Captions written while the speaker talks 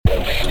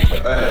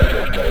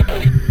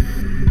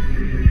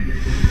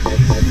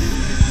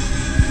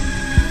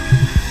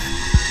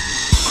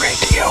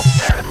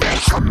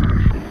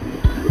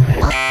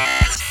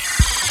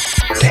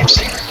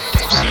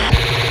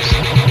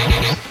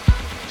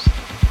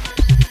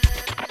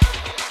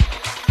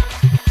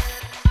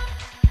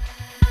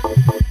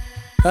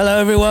Hello,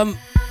 everyone,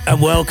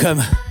 and welcome.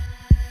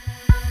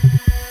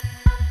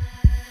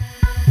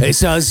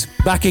 It's us,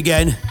 back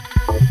again.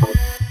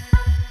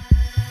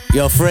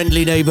 Your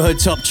friendly neighbourhood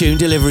top tune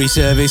delivery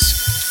service.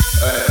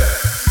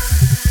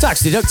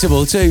 Tax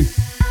deductible, too.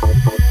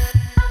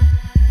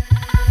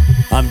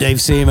 I'm Dave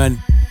Seaman,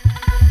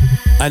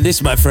 and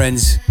this, my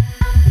friends,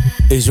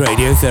 is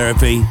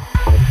Radiotherapy.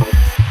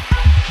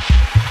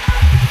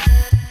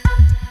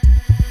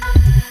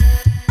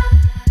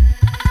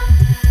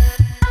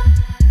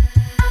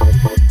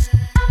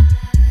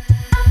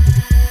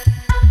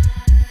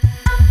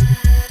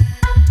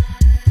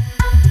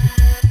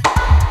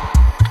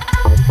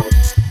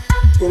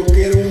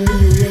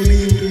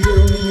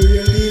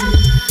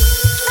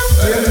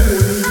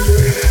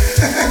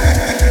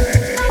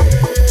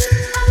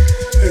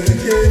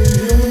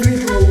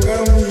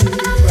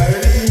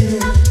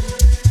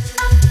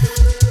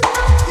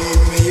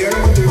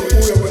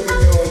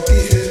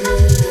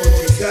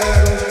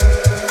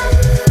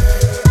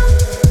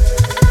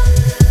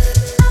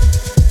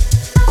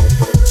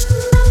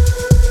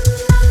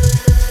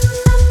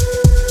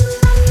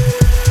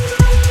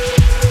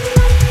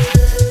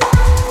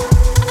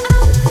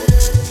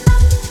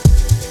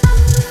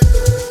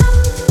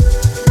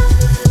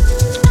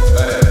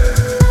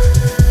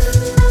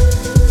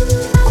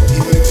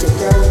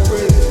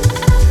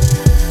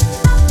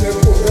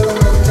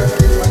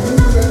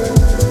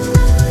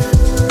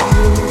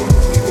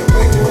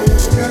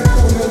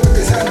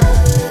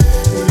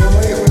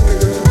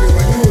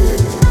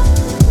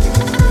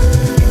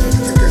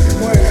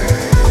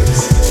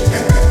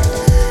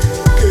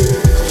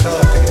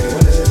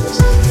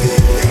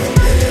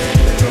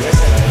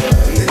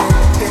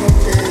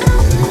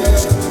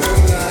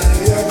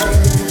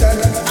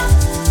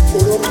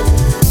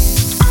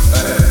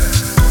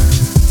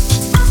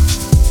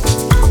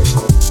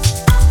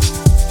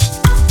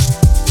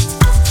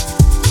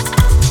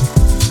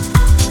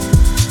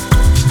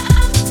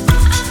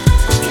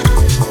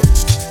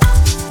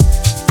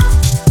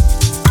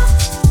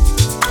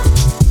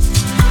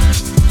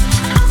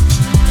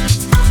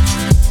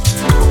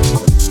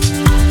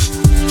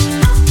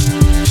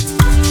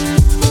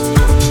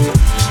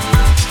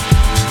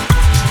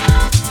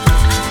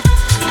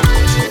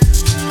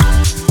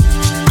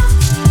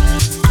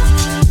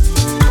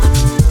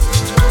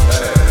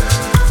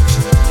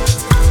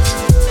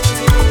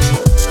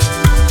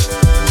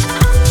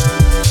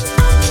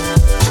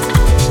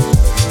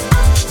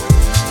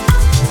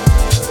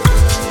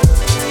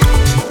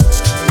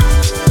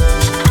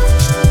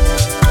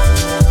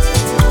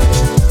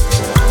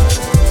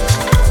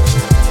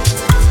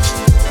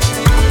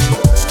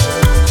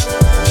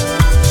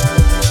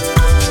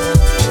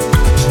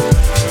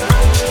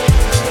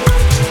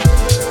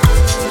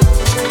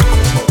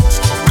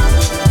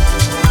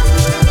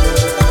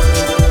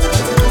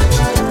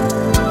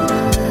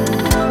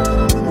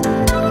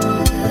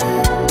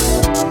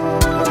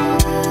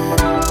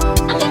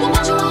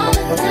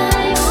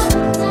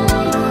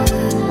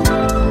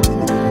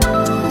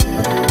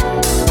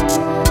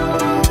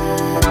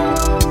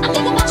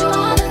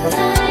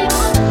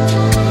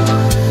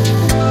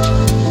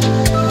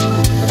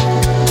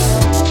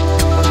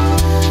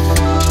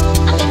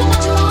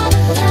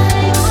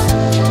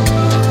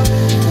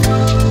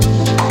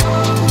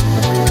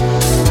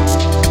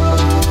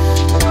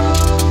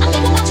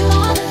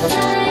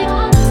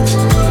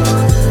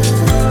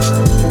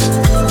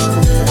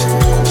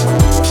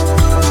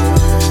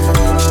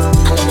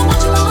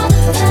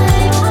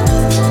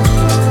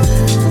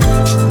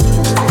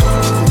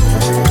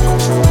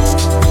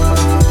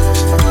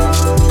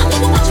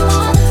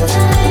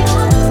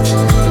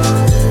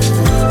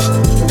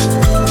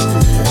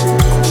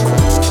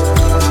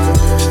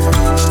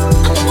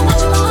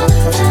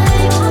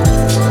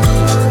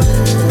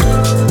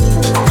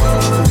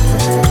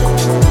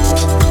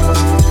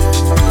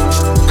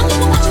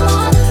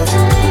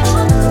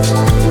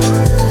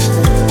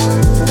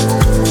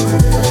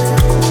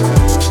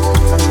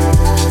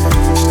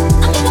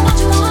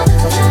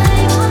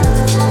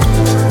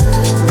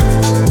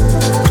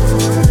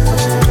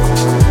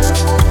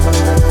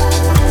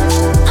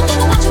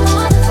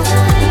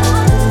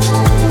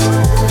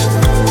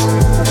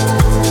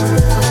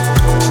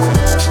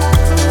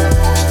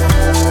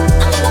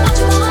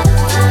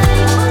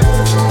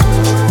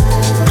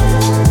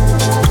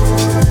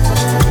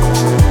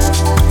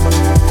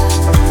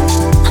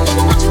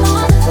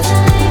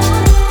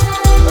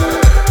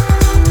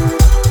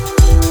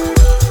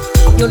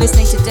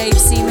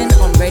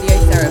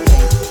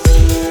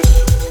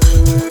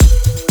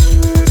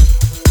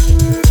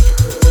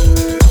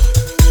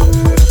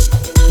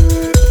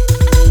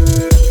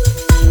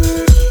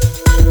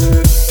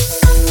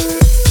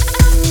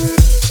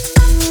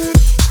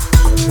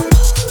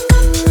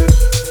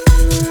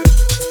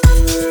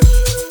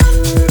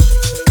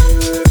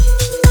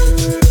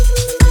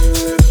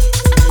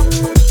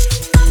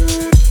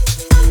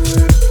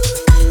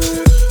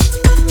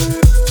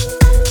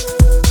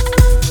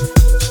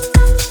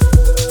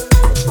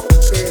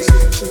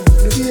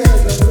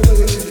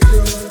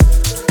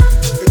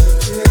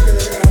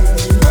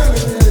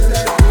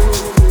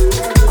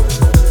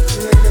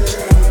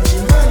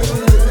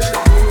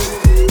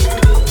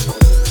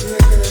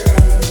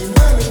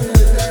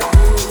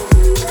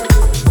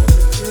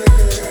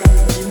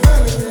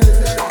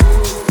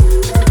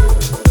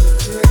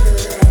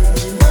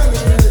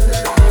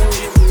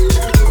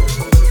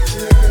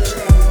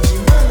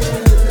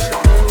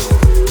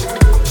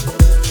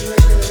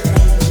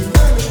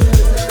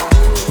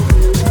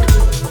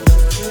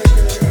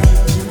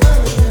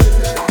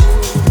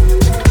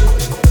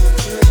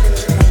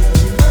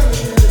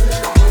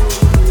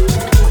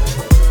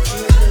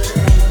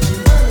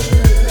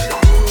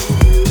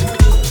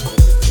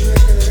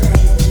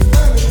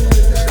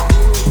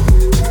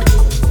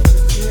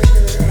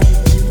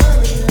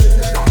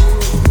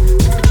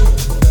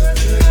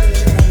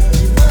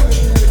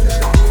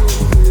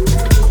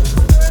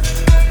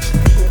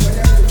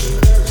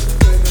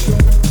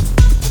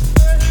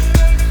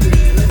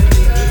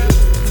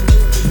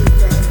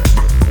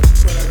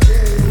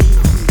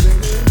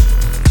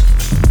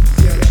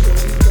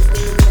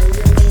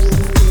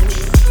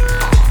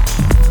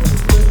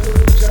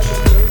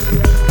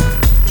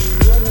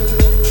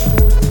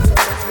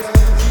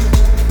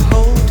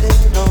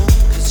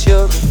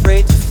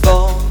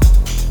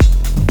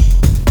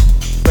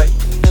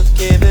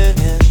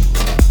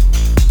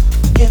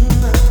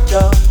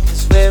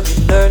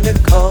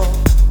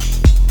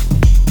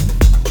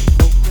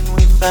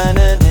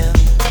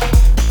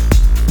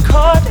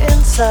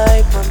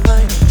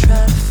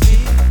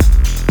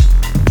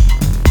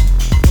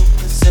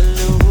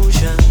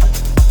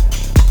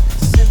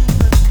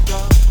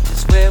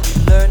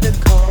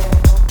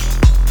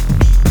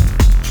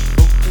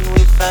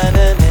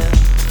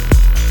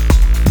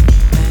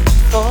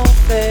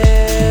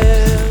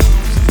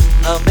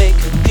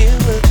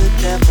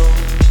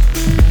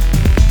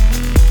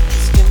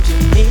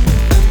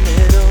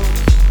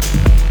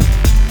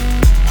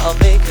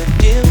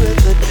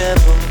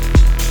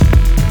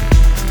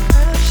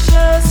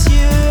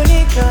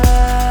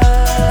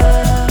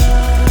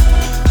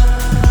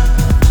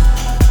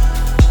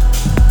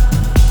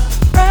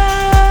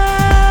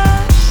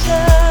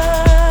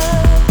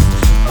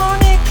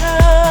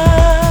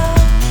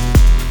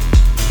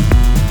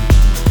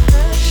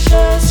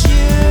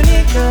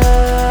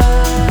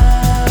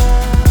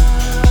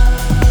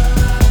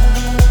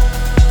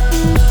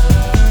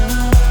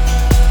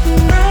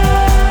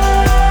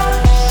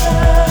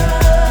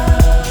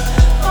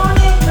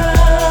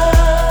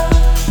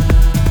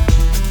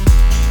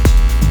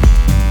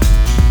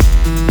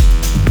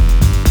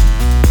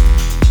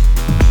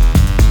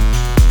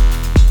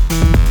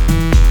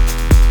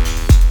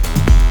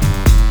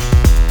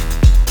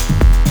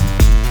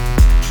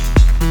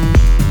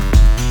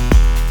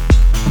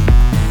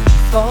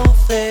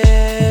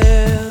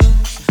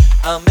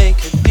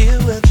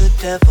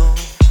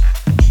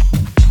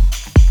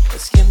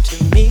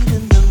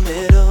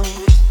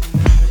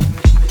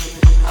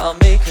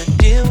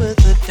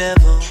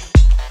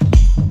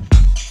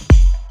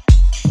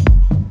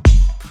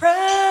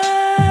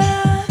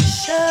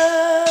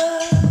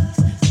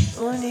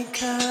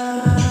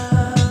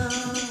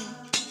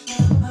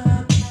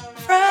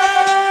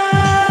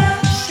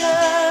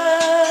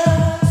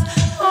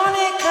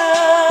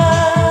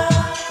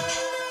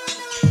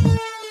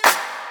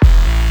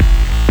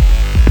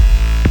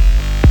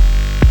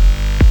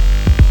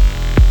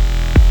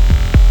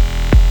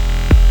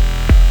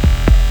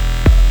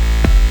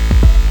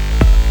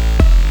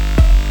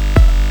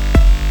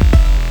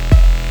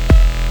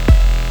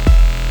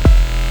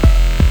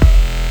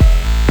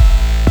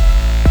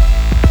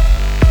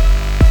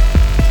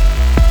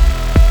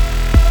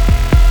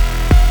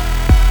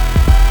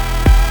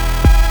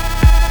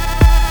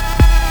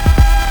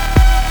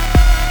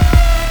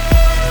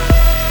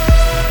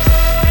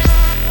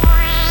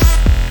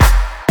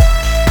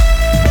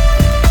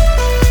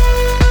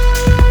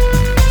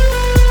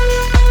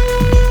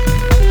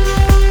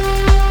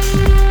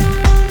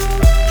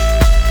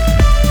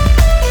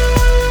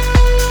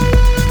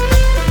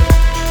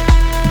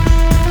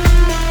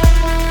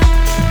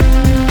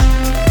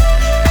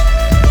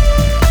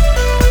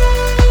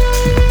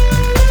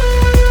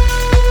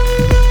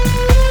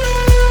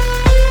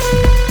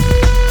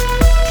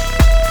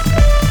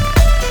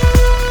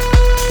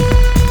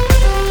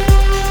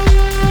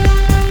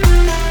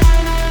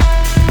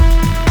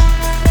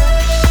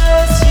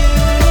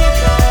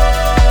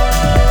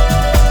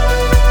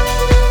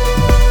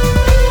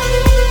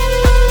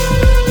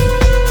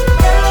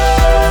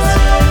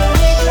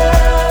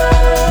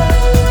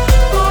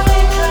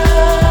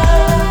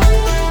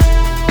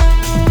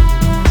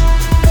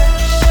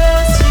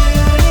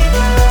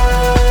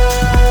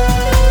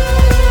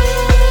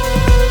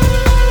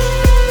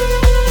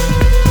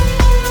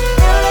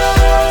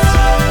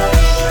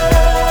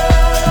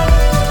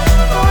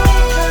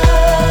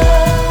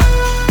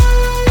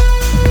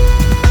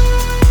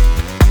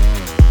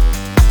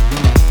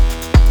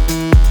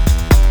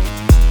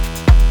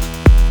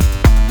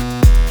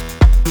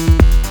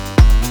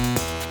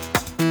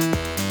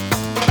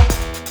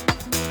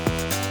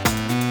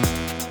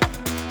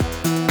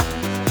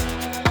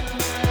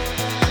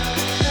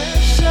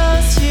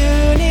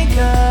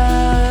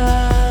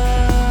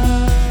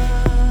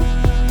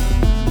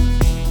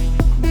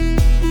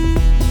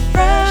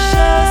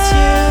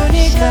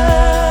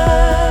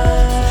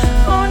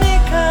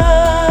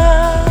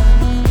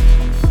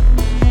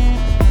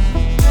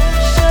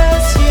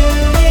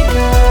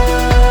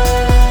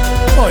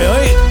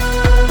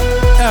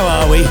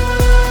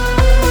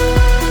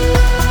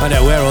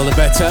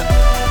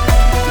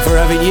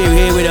 having you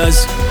here with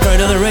us for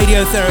another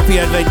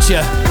radiotherapy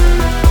adventure.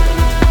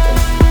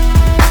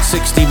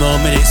 60 more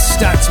minutes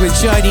stacked with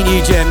shiny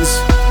new gems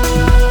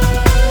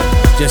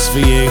just for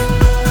you.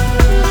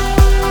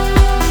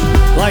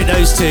 Like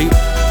those two,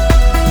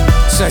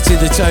 setting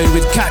the tone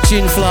with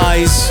Catching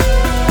Flies,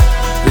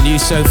 the new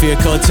Sophia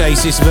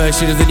Cortesis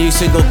version of the new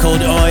single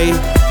called Oi.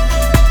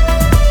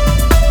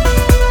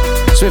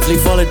 Swiftly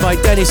followed by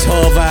Dennis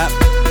Horvat,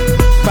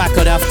 back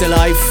on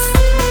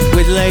Afterlife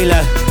with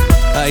Layla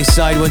at his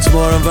side once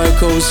more on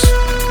vocals,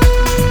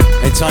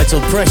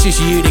 entitled Precious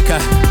Unica,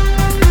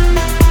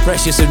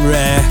 precious and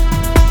rare.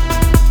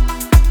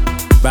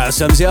 About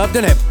sums it up,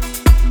 doesn't it?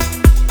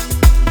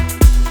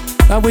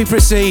 And we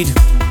proceed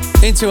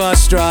into our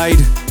stride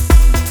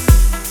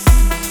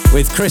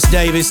with Chris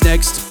Davis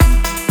next.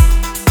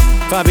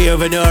 Fabio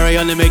Venori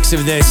on the mix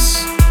of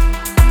this,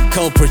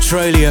 called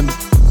Petroleum.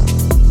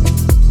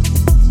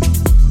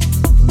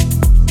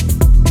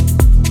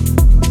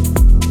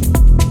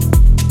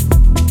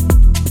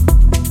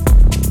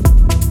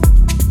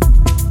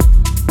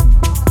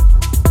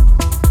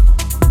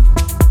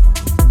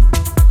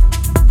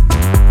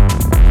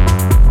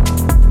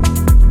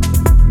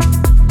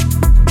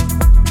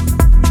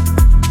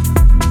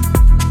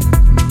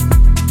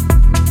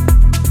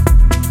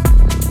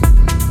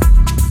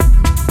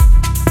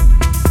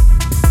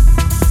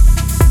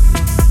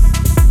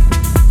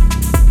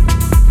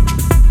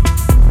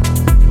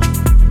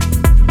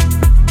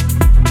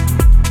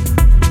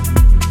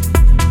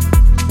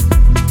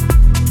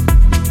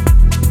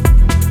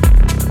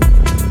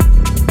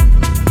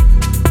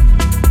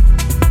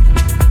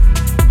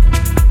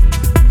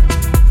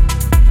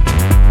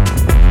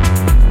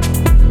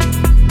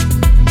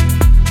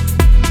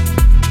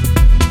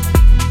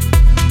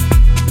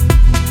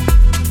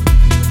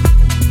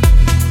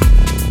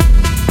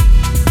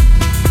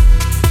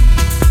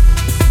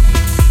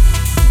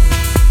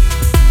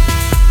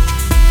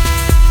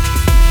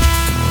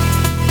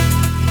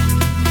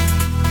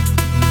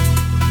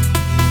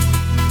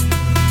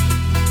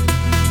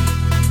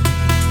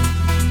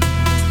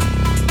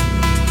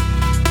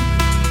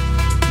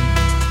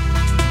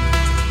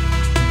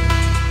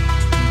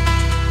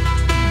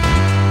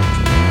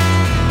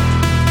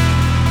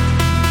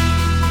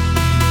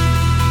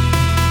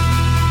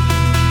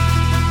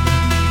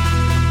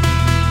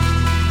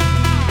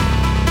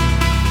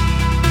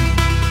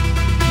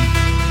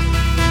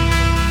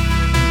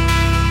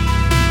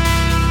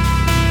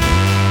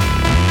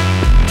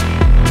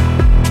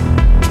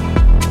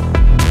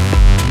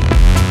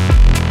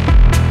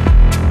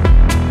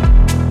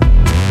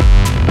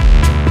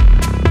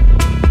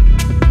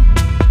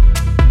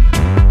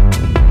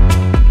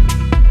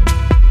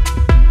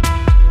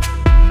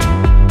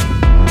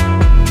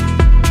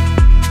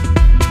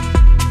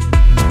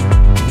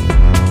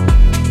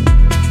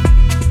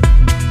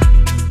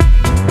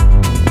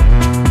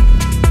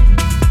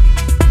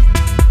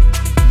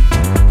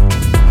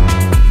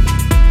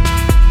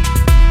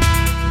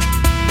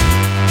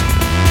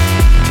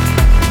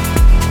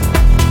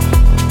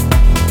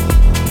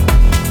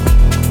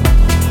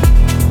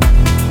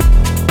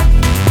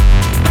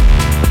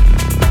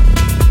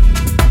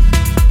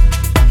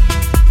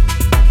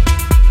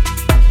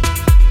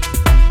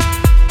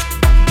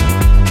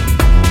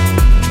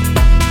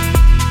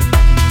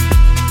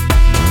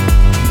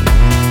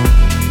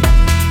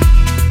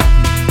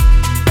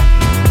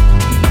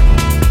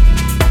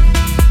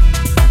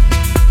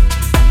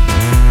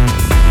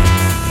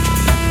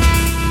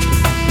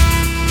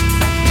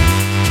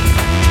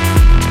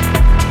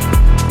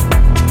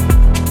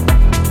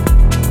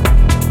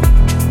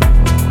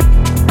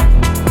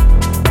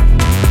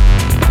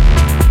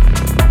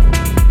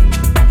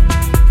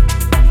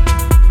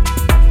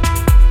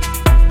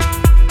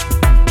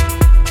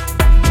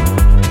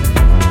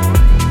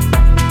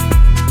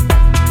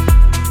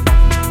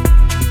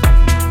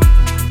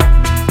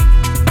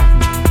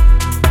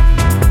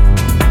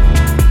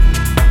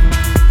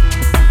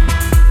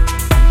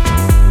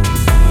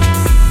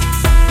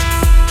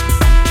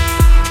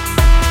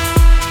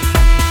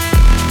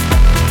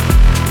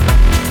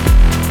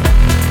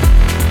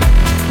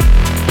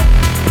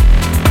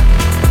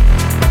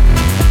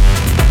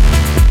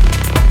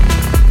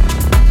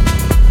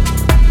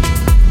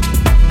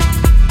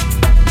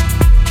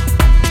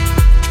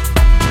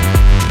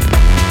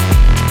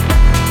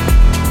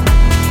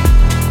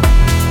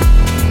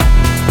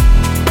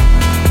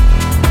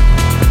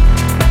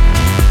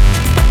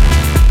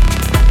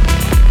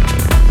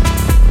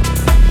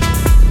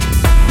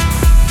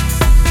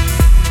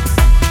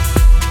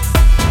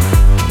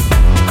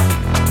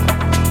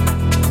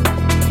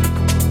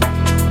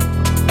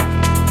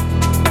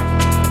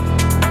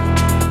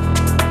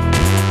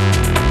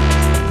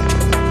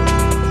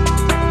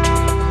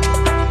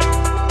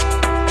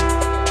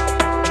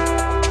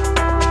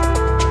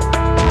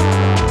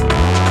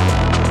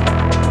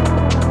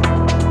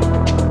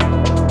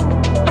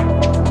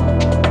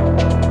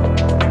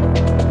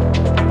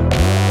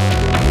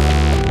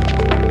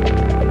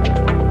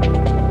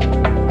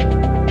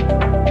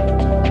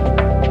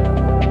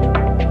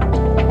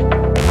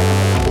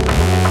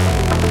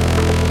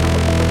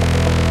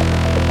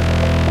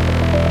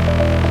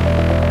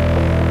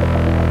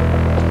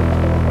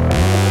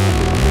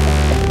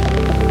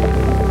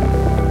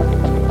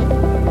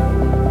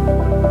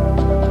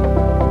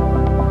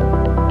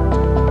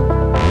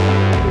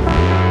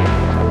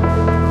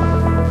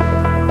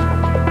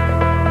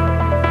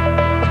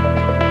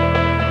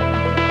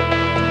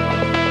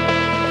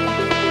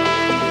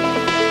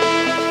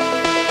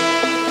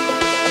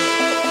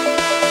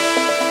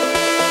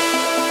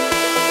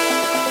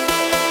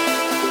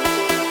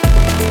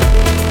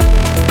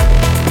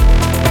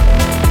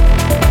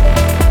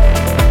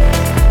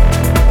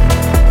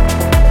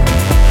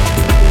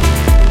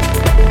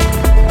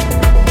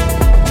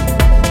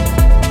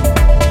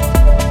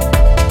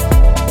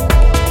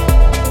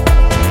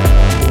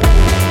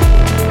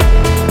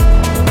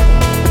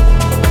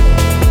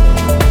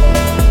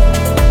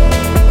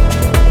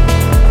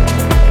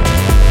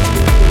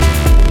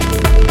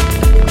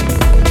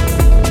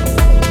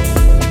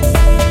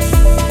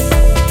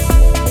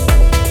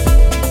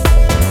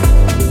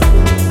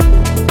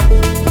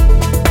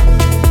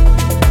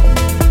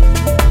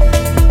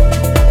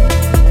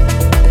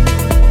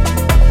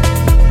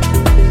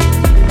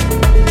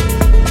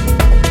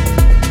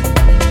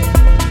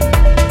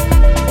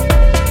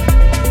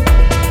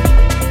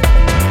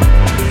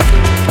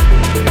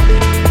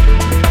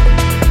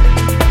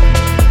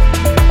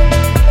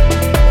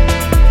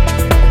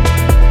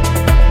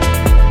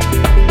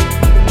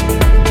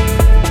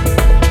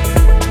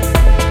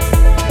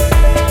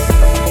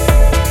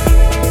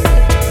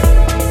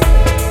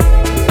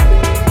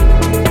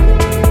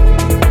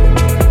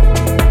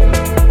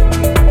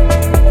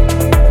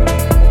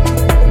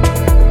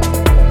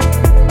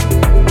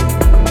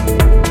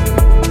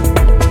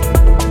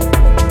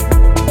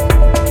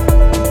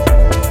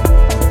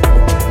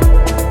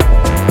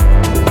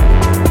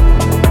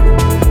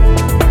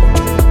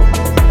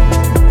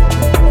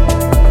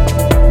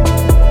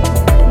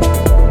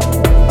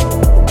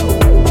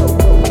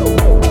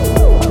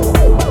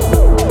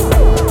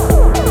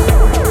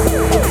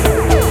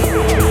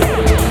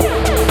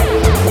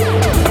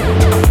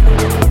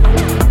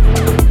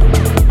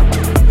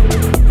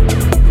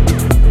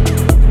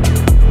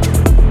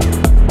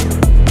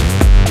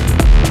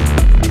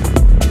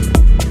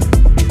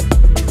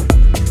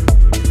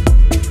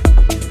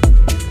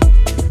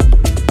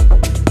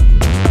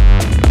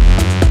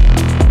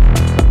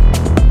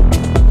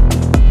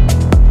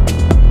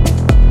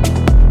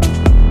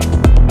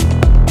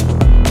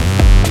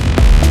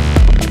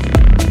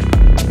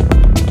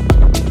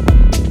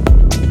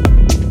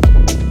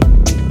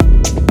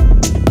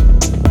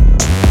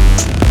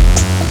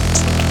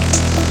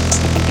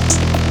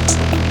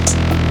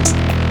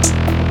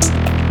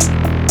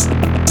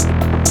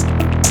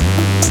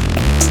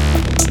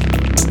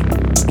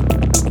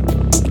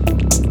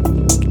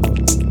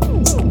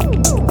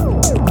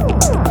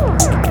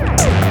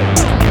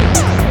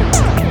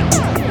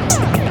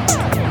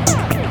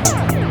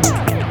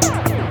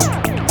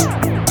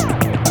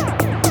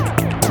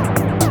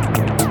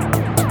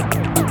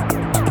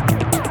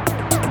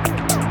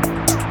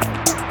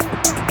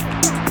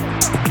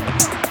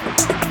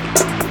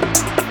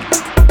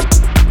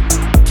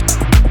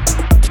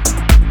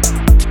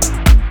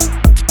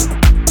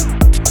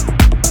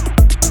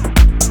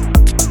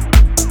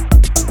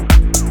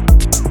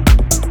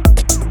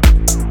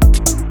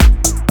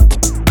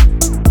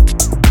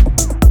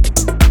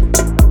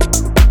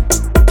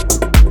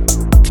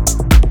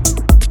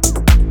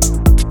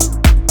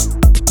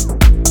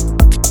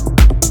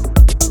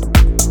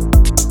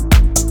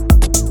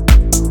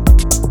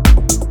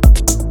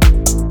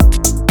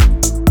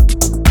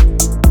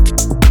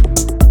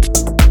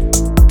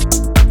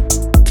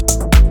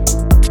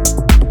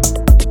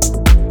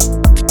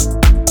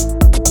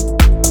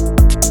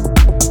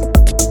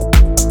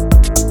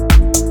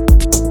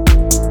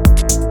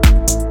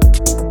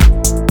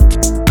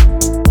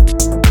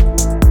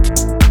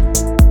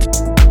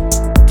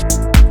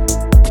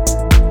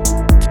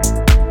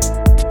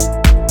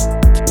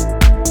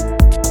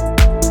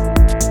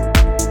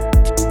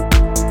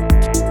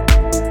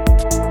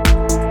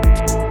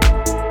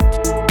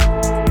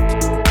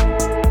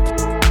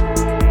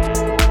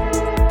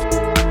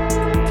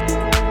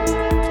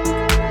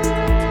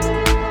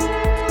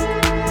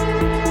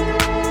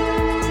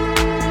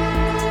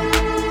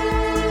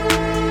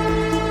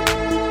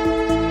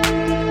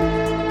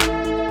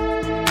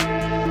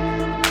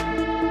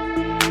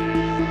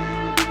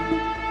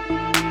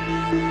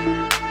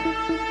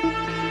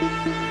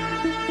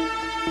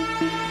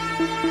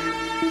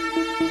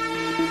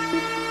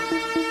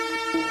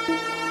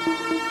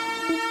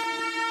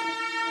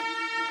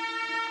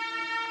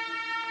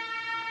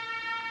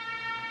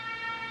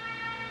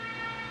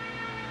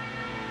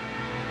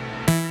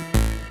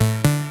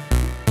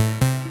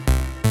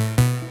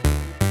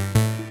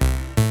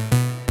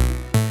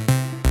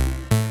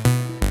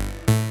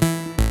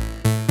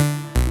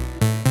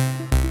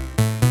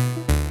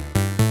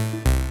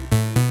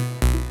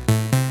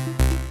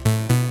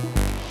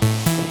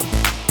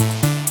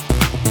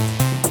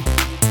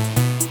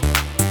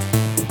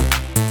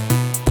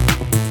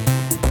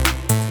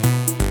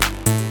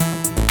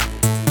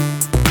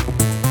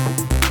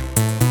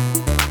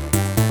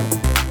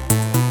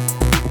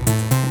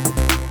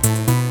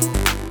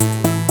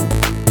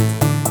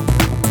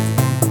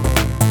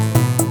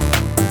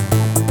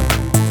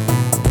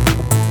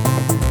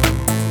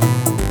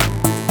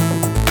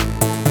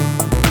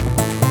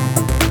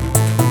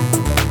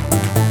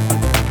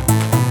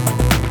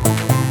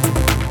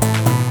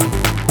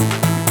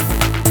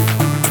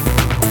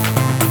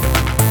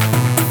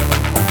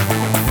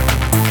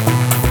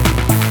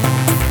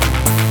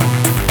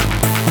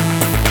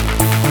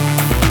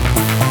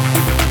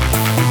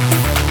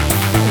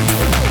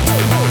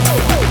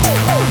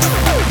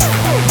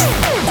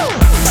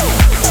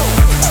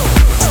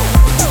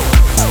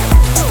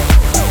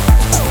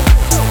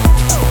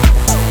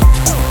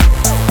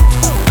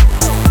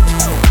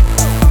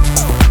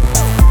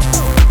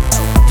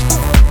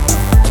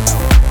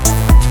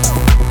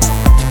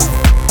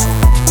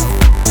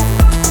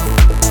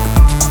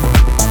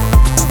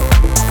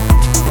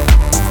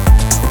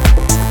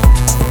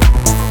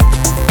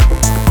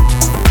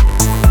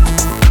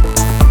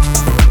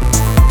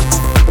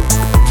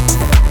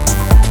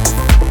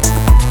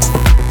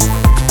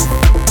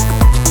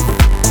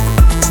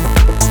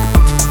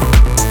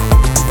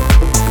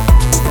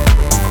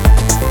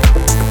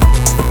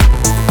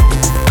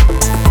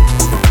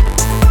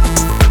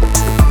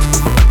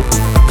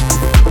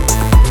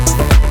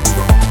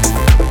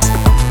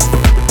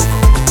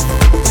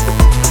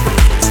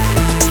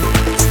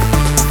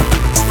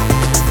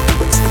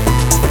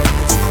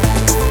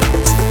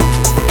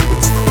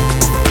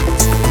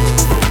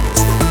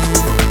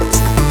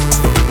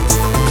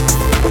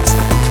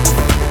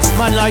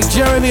 one like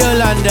Jeremy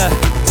Olander,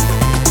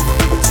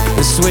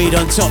 the Swede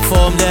on top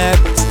form there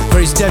for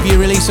his debut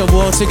release on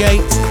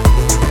Watergate.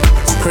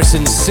 Chris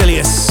and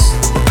Silius,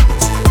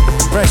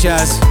 fresh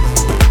as.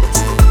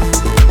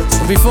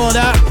 And before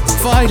that,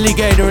 finally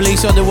getting a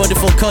release on the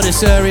wonderful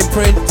Connoisseur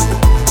imprint.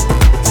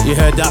 You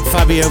heard that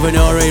Fabio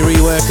Venore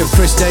rework of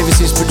Chris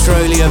Davis's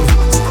Petroleum.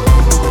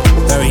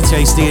 Very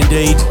tasty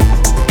indeed.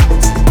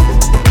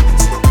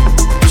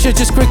 Should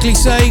just quickly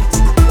say,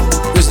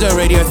 there's no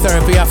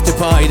Radiotherapy after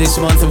party this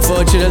month,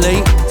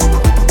 unfortunately.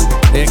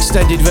 The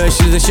extended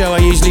version of the show I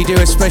usually do,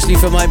 especially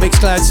for my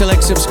Mixcloud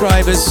Select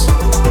subscribers.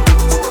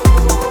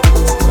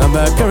 I'm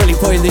currently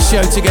putting this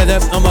show together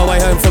on my way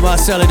home from our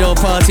Celador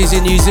parties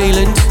in New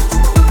Zealand,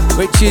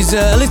 which is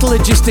a little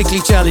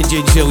logistically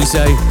challenging, shall we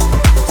say.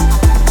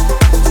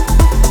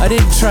 An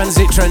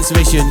in-transit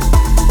transmission.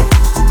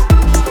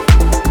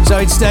 So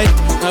instead,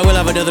 I will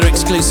have another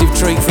exclusive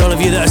treat for all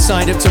of you that are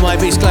signed up to my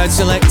Mixcloud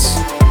Select.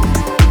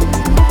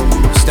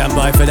 Stand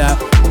by for that.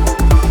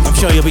 I'm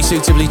sure you'll be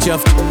suitably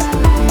chuffed.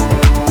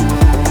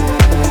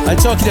 And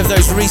talking of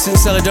those recent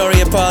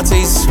Celadoria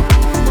parties,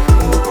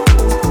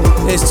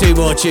 here's two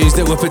more tunes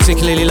that were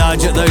particularly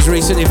large at those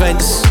recent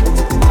events.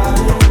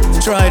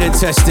 Tried and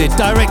tested,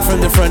 direct from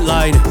the front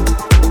line.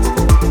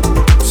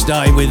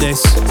 Starting with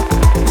this,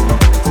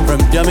 from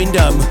Dumb in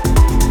Dumb,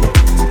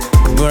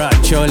 Murat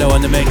Cholo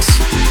on the mix.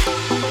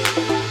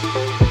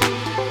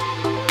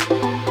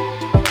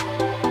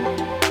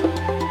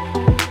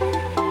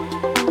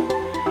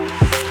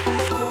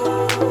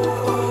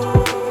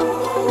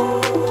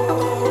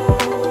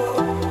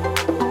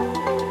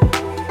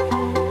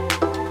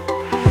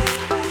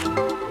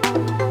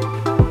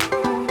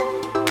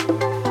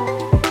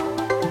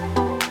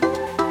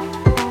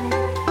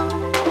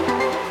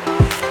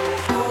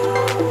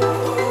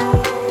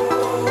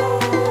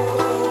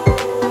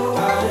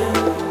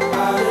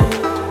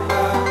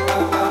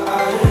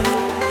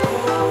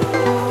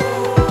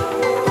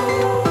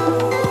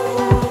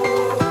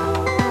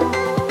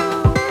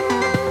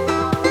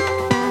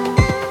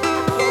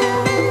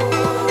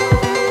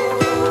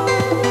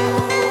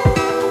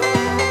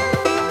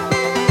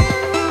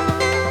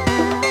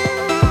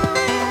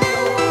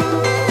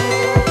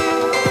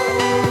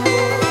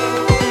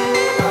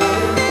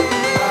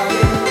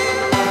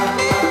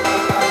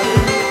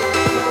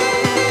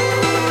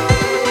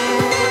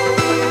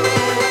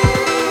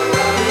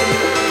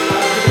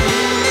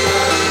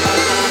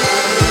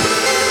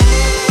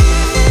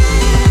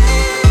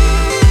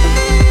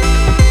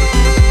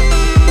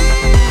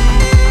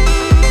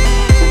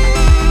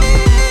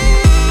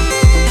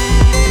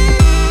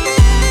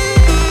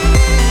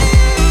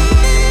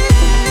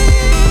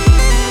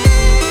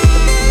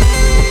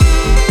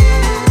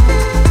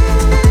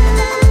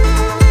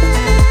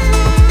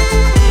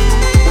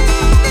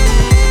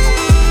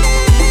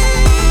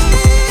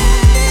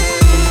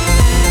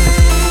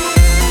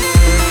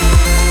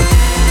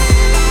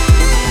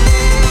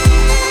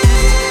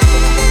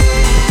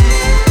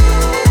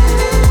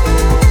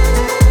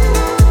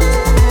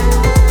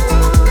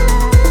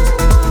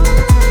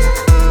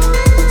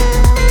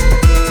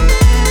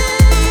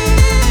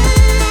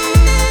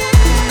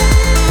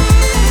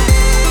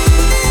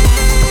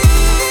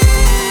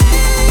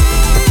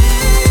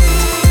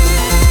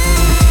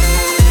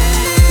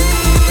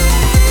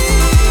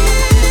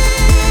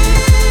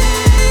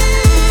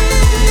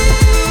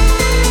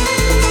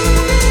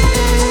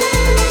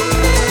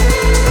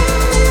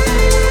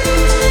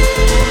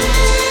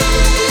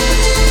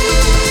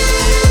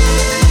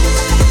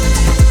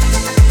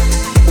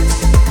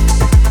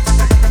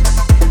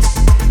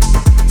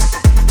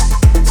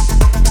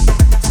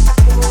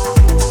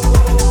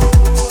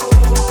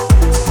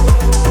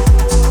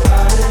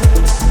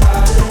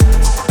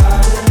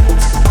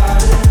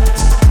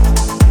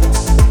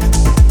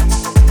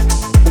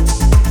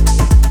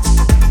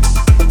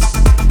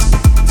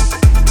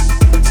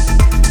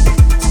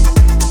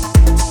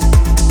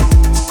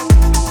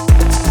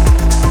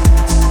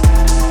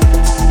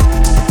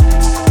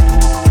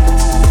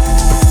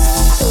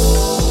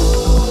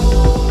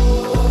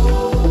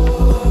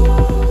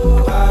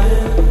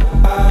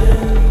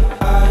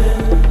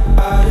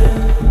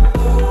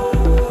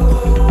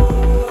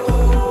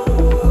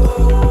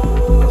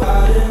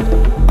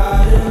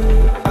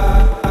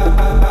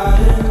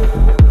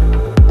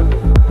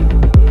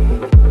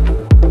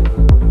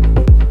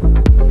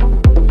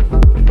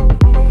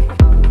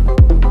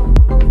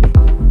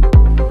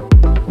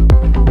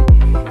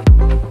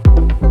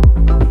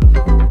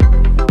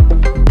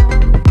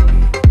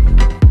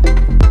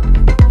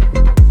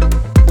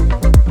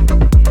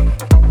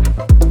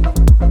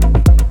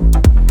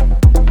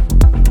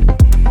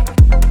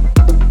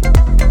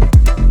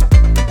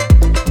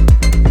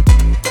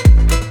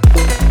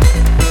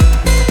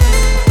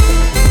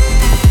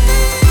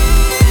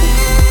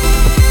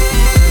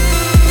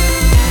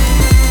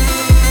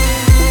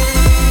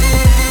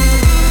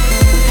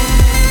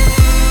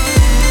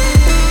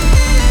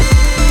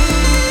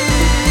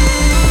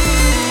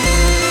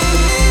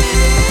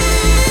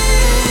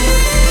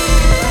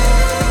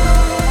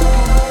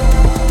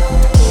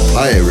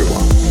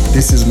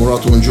 This is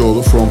Murat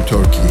Uncuoğlu from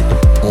Turkey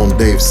on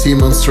Dave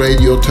Siemens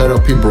Radio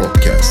Therapy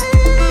broadcast.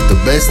 The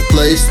best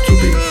place to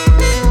be.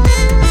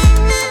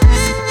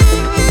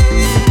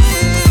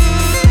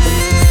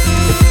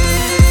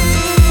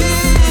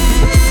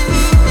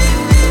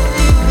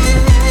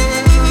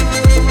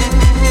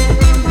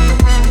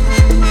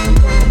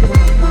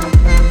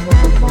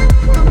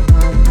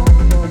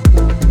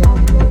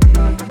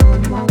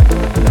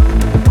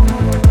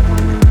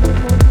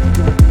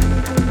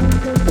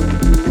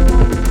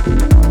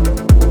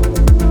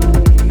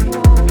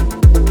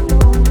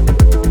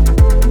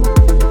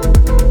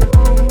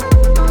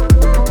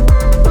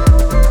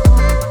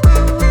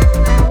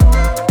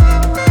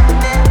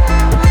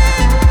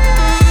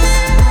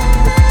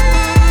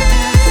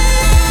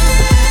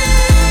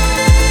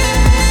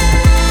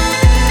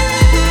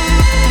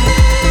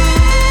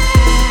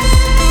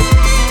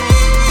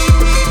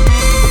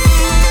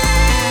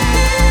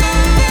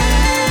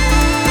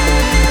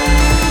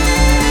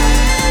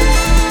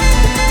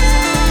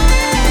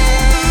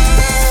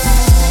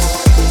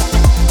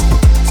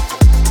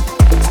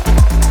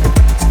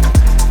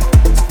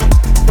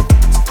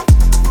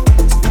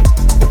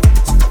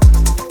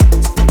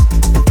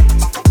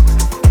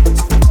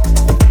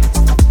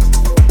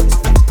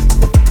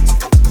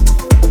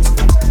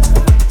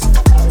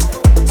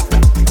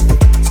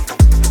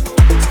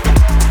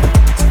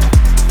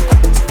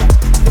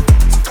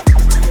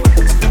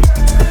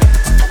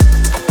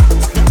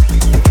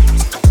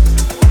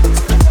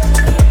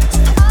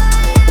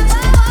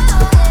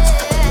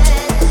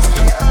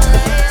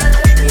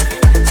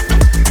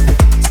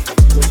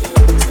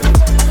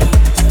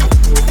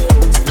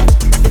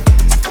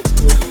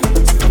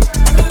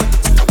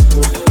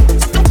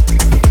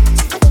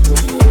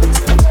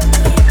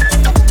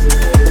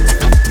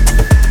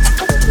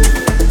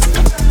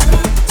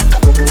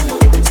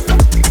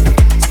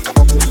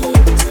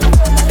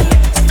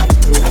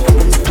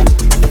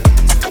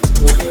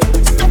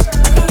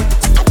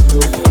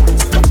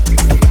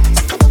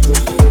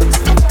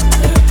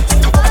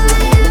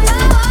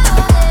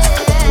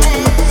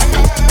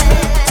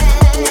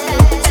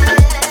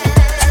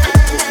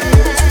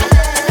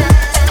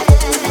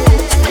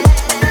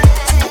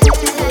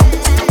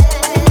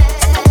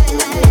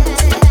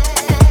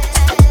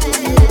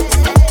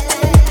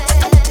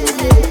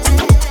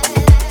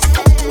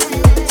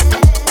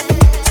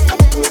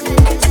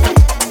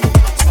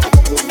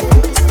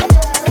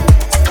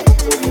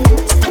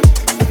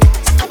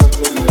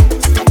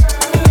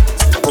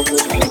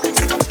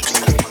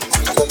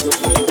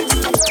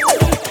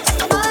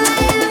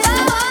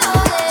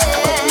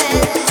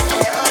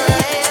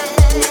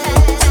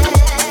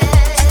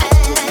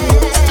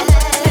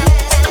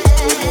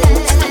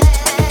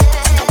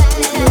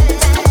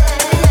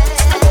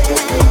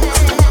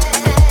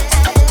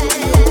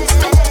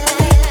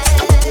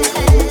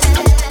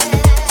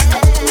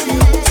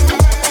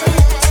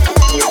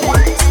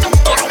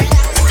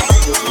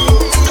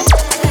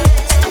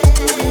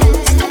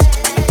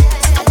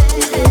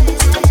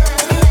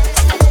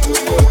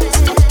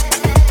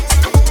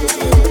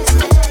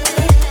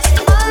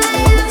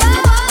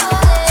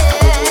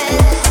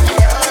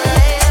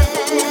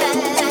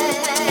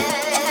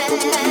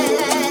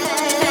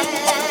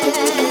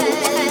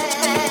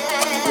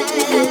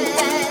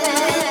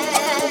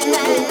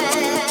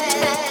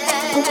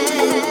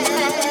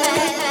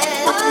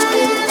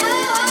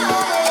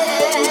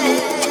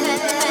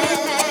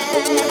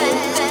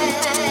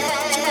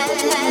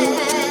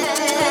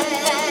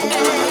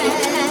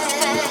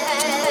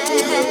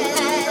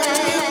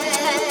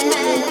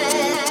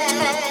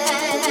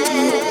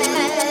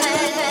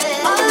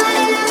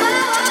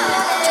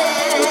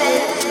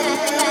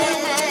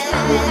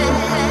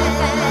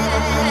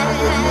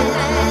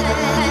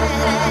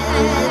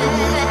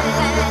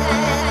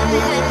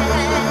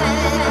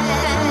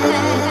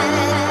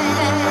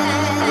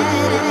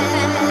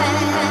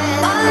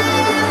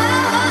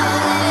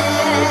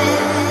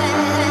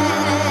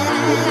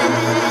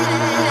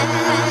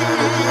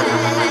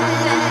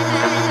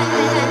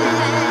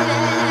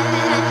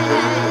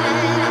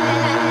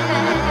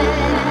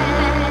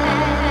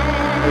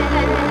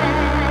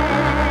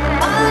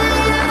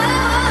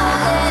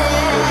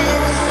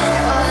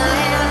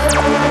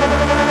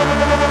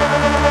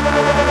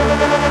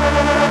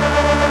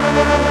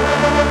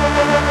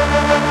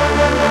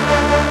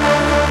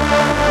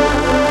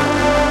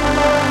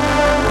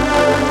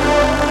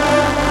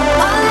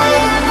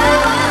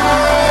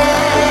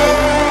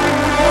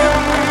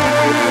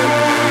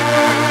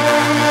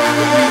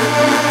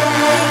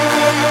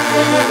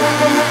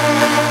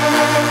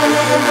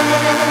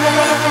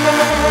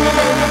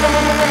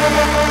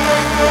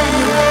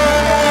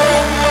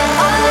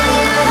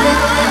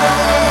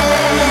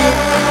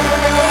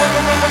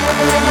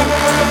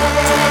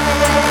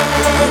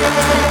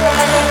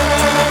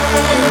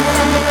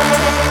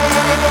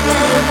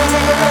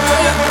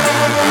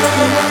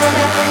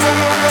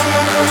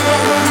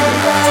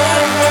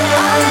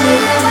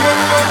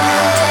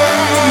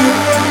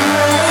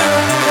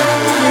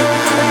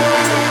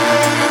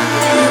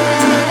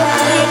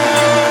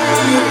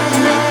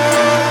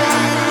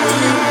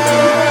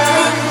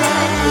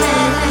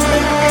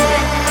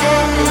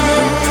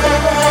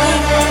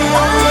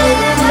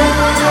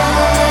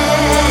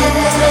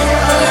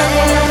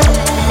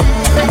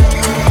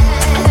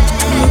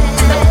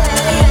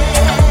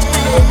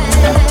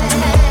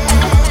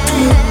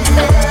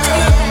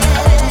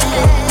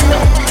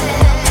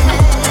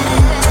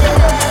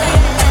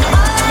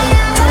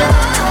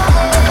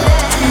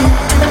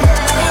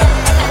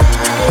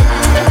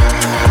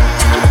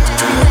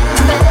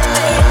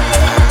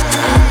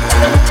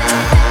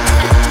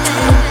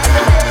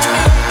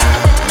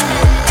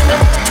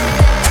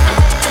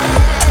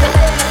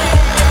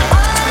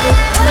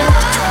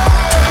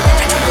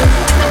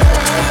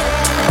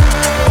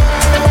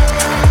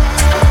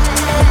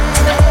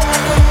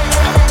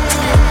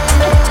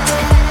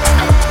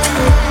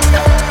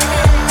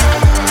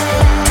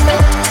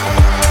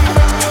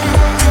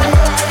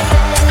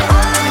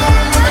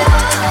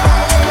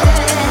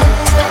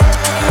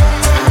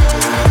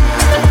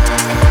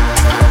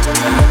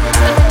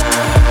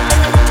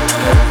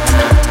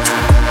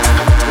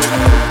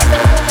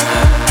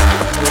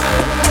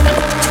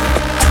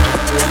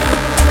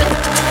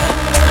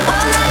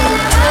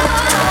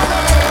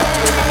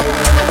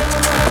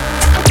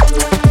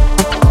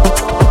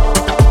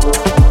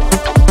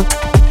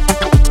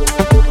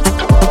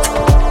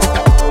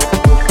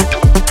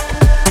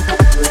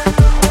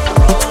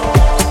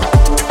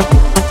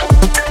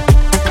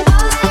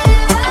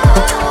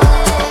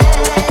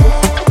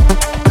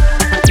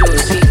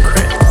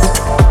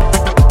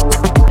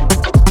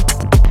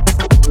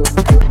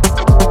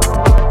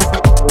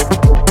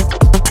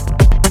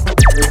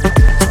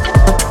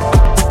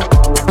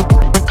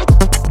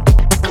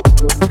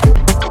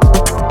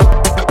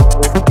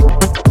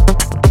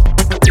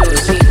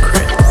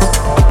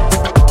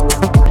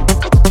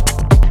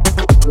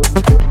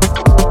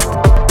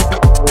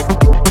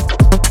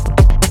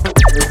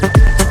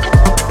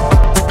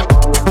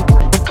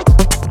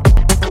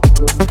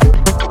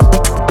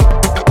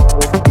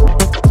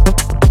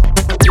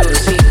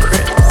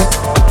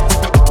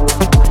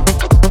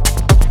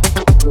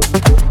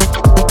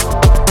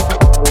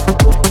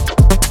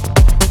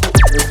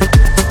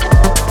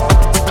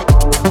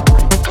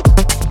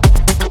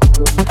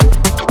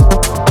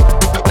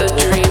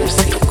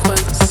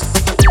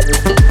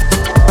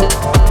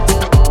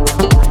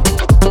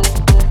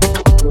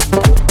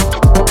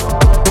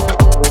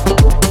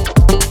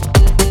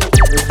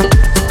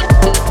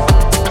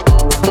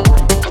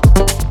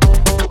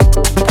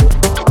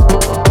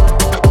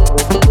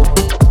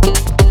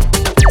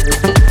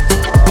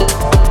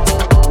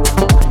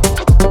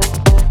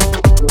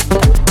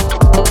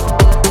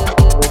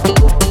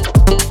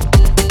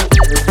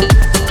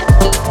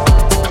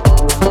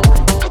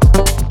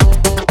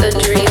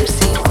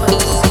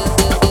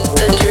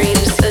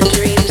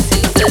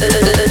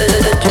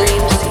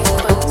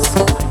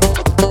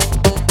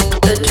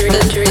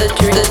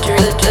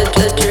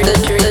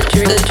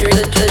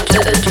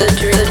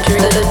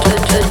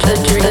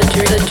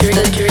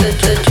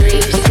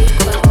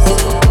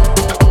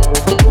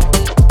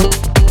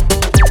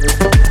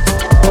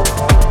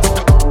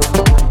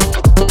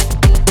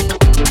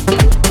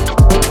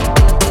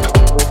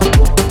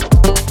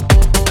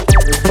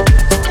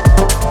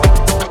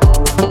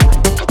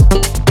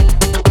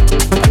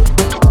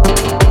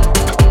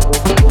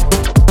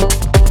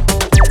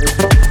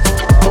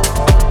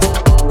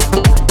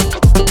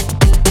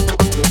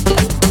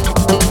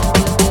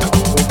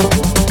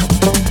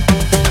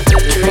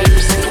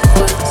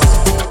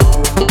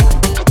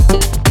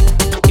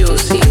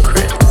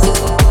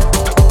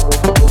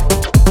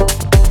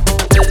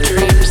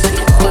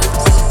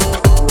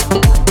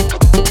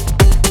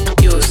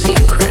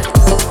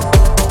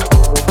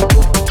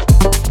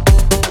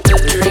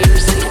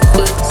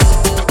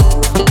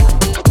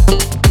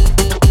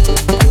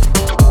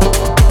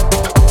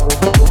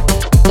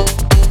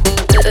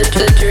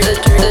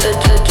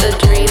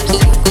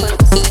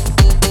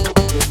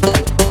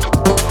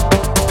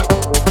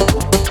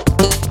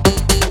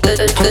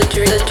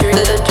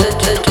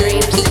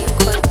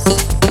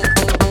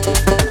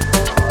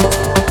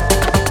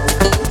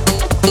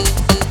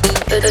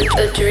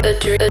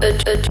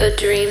 a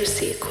dream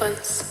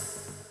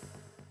sequence.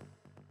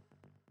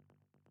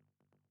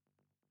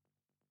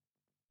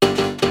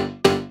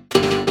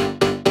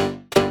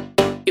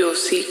 Your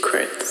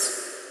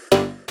secrets.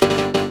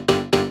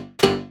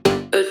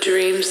 A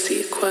dream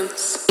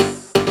sequence.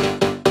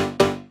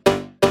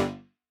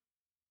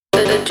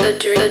 A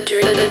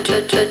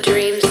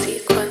dream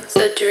sequence.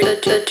 A dream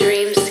sequence. A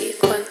dream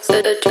sequence.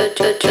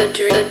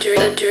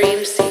 A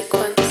dream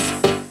sequence.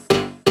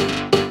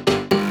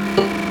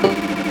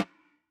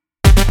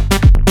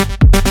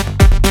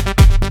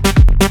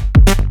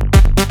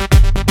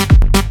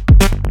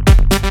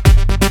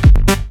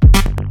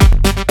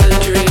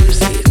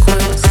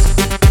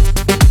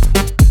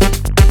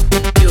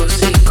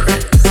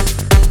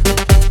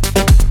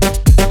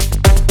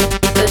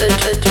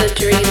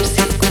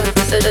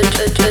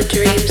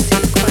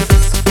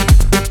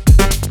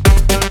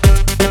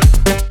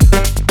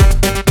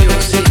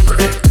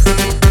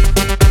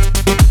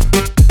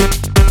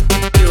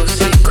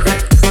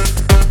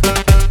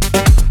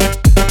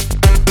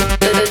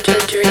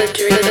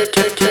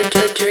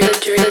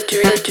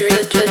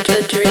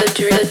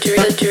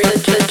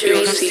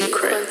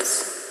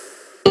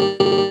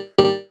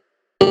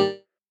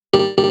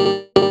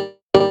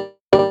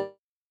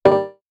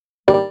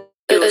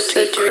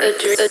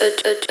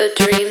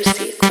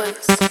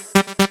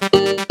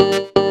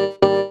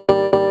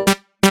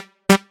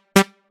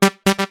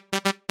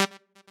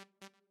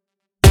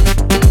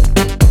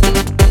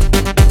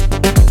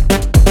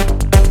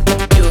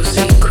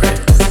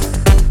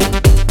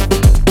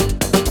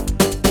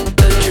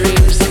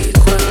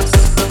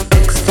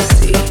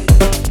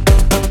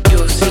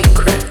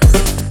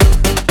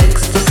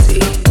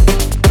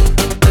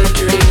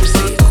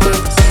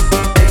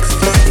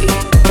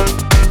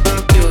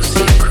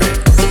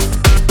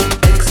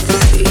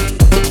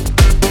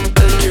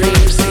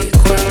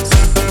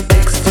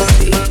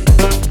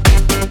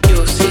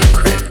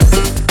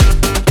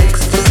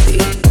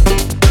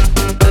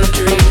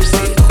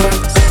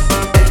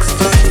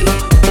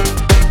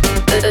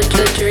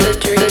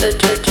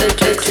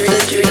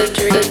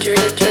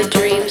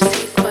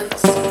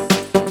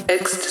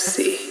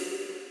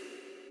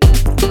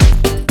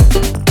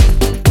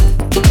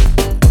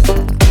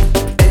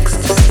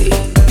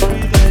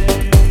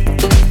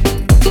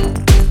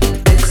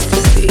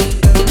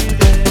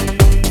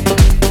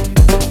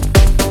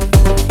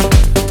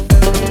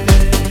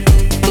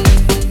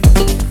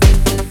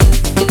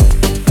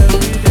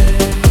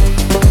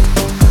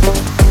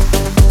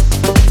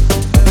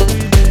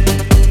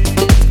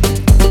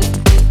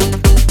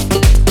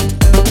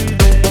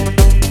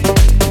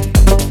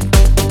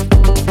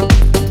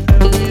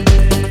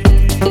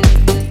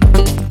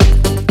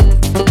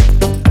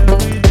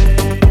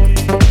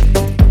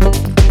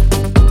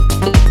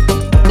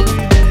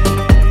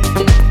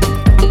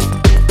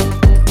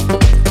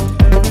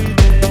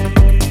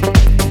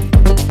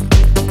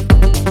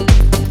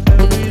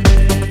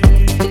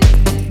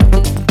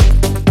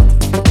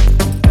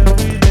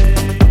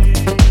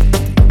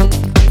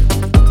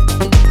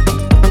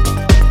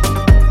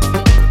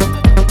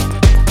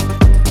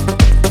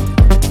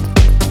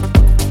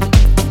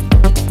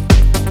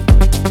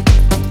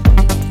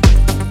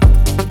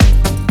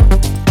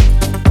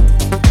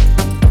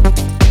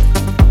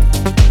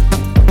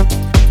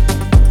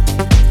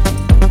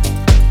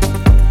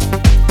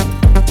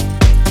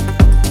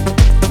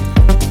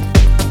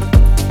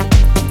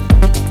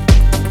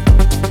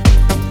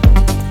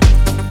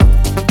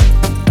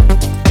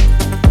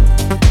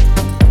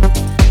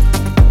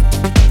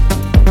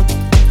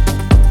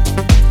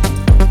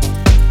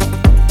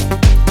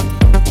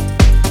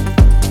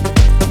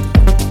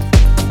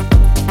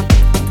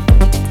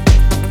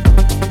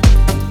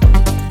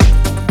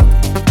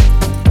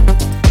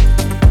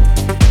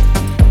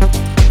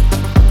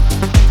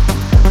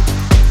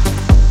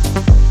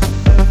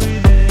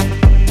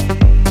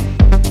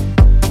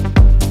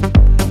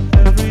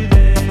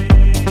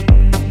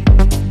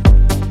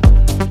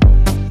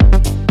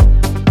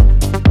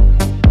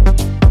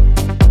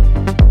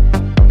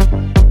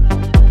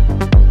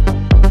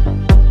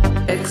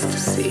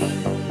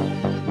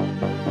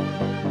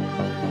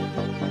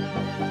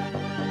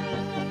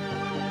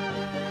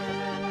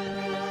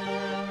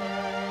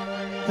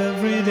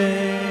 every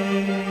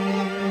day.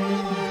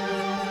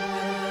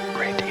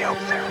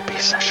 Radiotherapy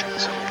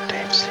sessions with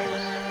Dave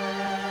Seaman.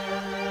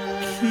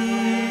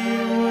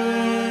 Keep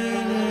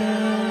waiting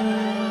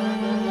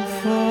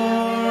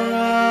for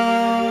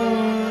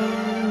hours.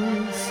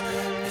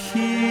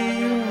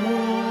 Keep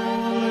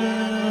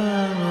holding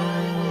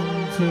on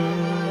to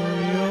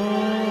your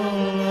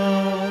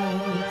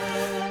love.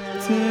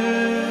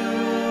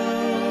 Devoted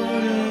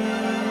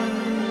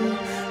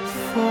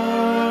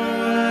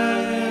forever.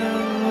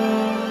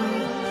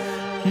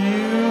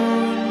 You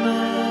know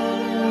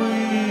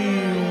we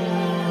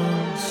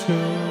want to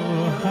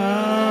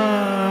hide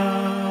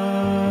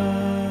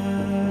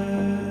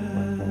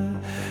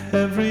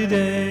every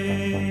day.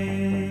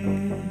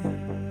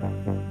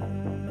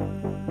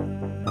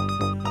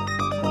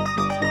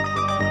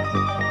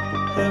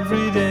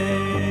 Every day.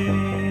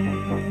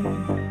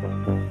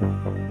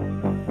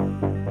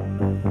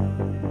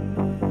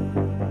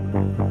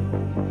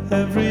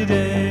 Every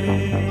day.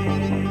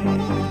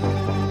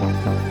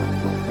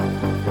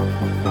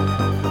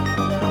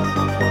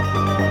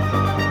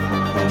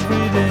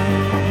 Every day.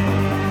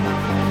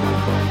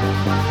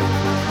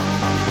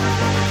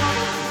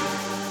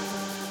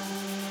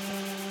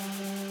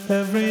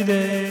 Every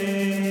day.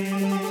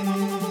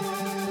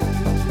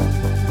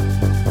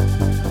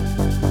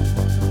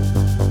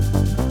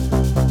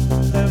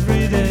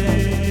 Every day.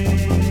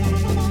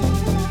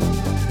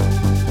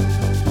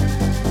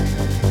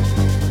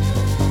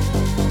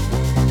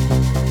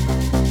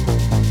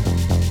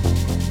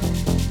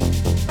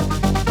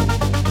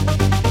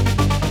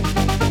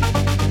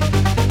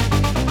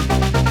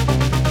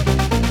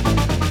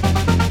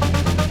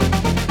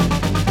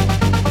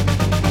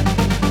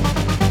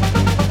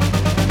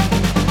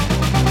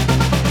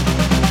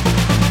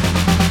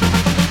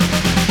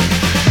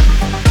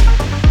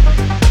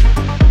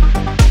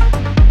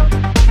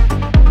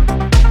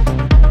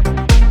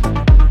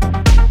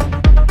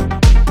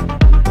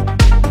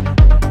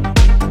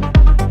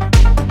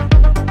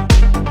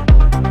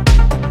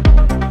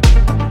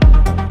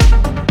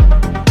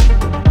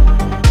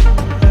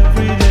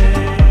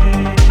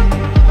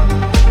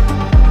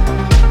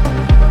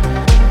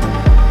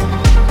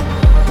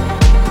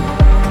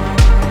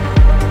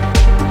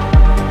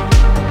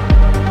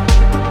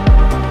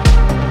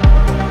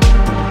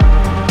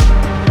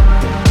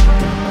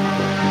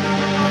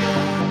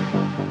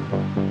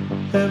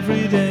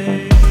 Every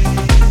day.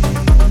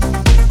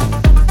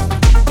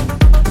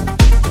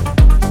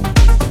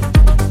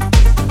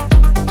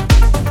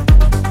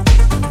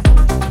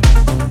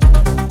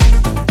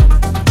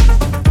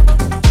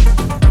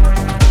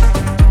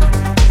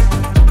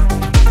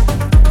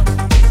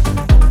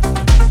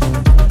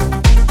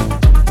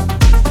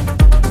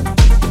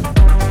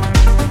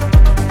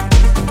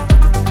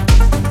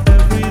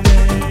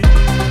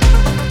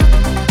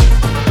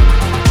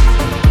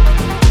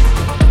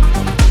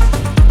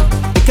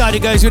 Kind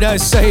of goes without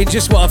saying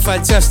just what a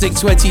fantastic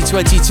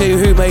 2022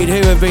 Who Made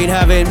Who have been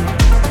having.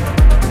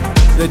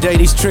 The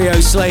Danish trio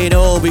slaying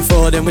all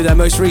before them with their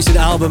most recent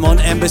album on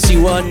Embassy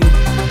One,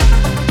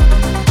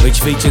 which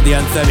featured the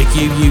anthemic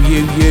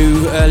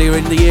You earlier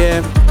in the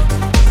year.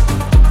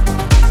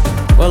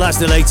 Well, that's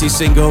the latest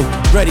single,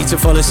 ready to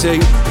follow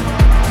suit.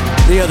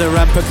 The other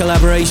Ramper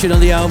collaboration on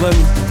the album,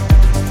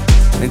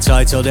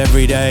 entitled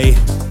Every Day,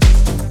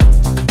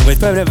 with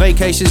Permanent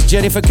Vacation's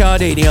Jennifer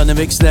Cardini on the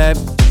mix there.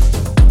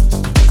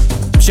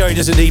 Sure, he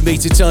doesn't need me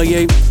to tell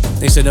you,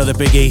 it's another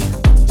biggie.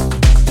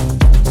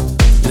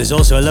 There's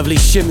also a lovely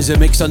Shimza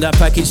mix on that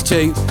package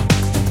too,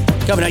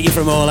 coming at you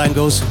from all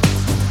angles.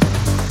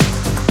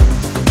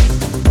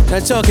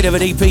 And talking of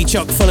an EP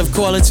chock full of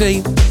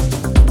quality,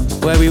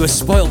 where we were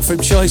spoilt from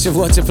choice of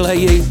what to play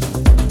you,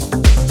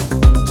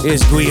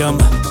 here's Guillaume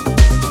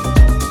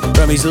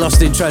from his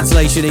Lost in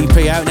Translation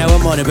EP out now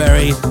on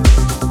Monoberry.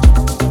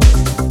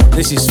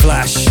 This is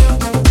Flash.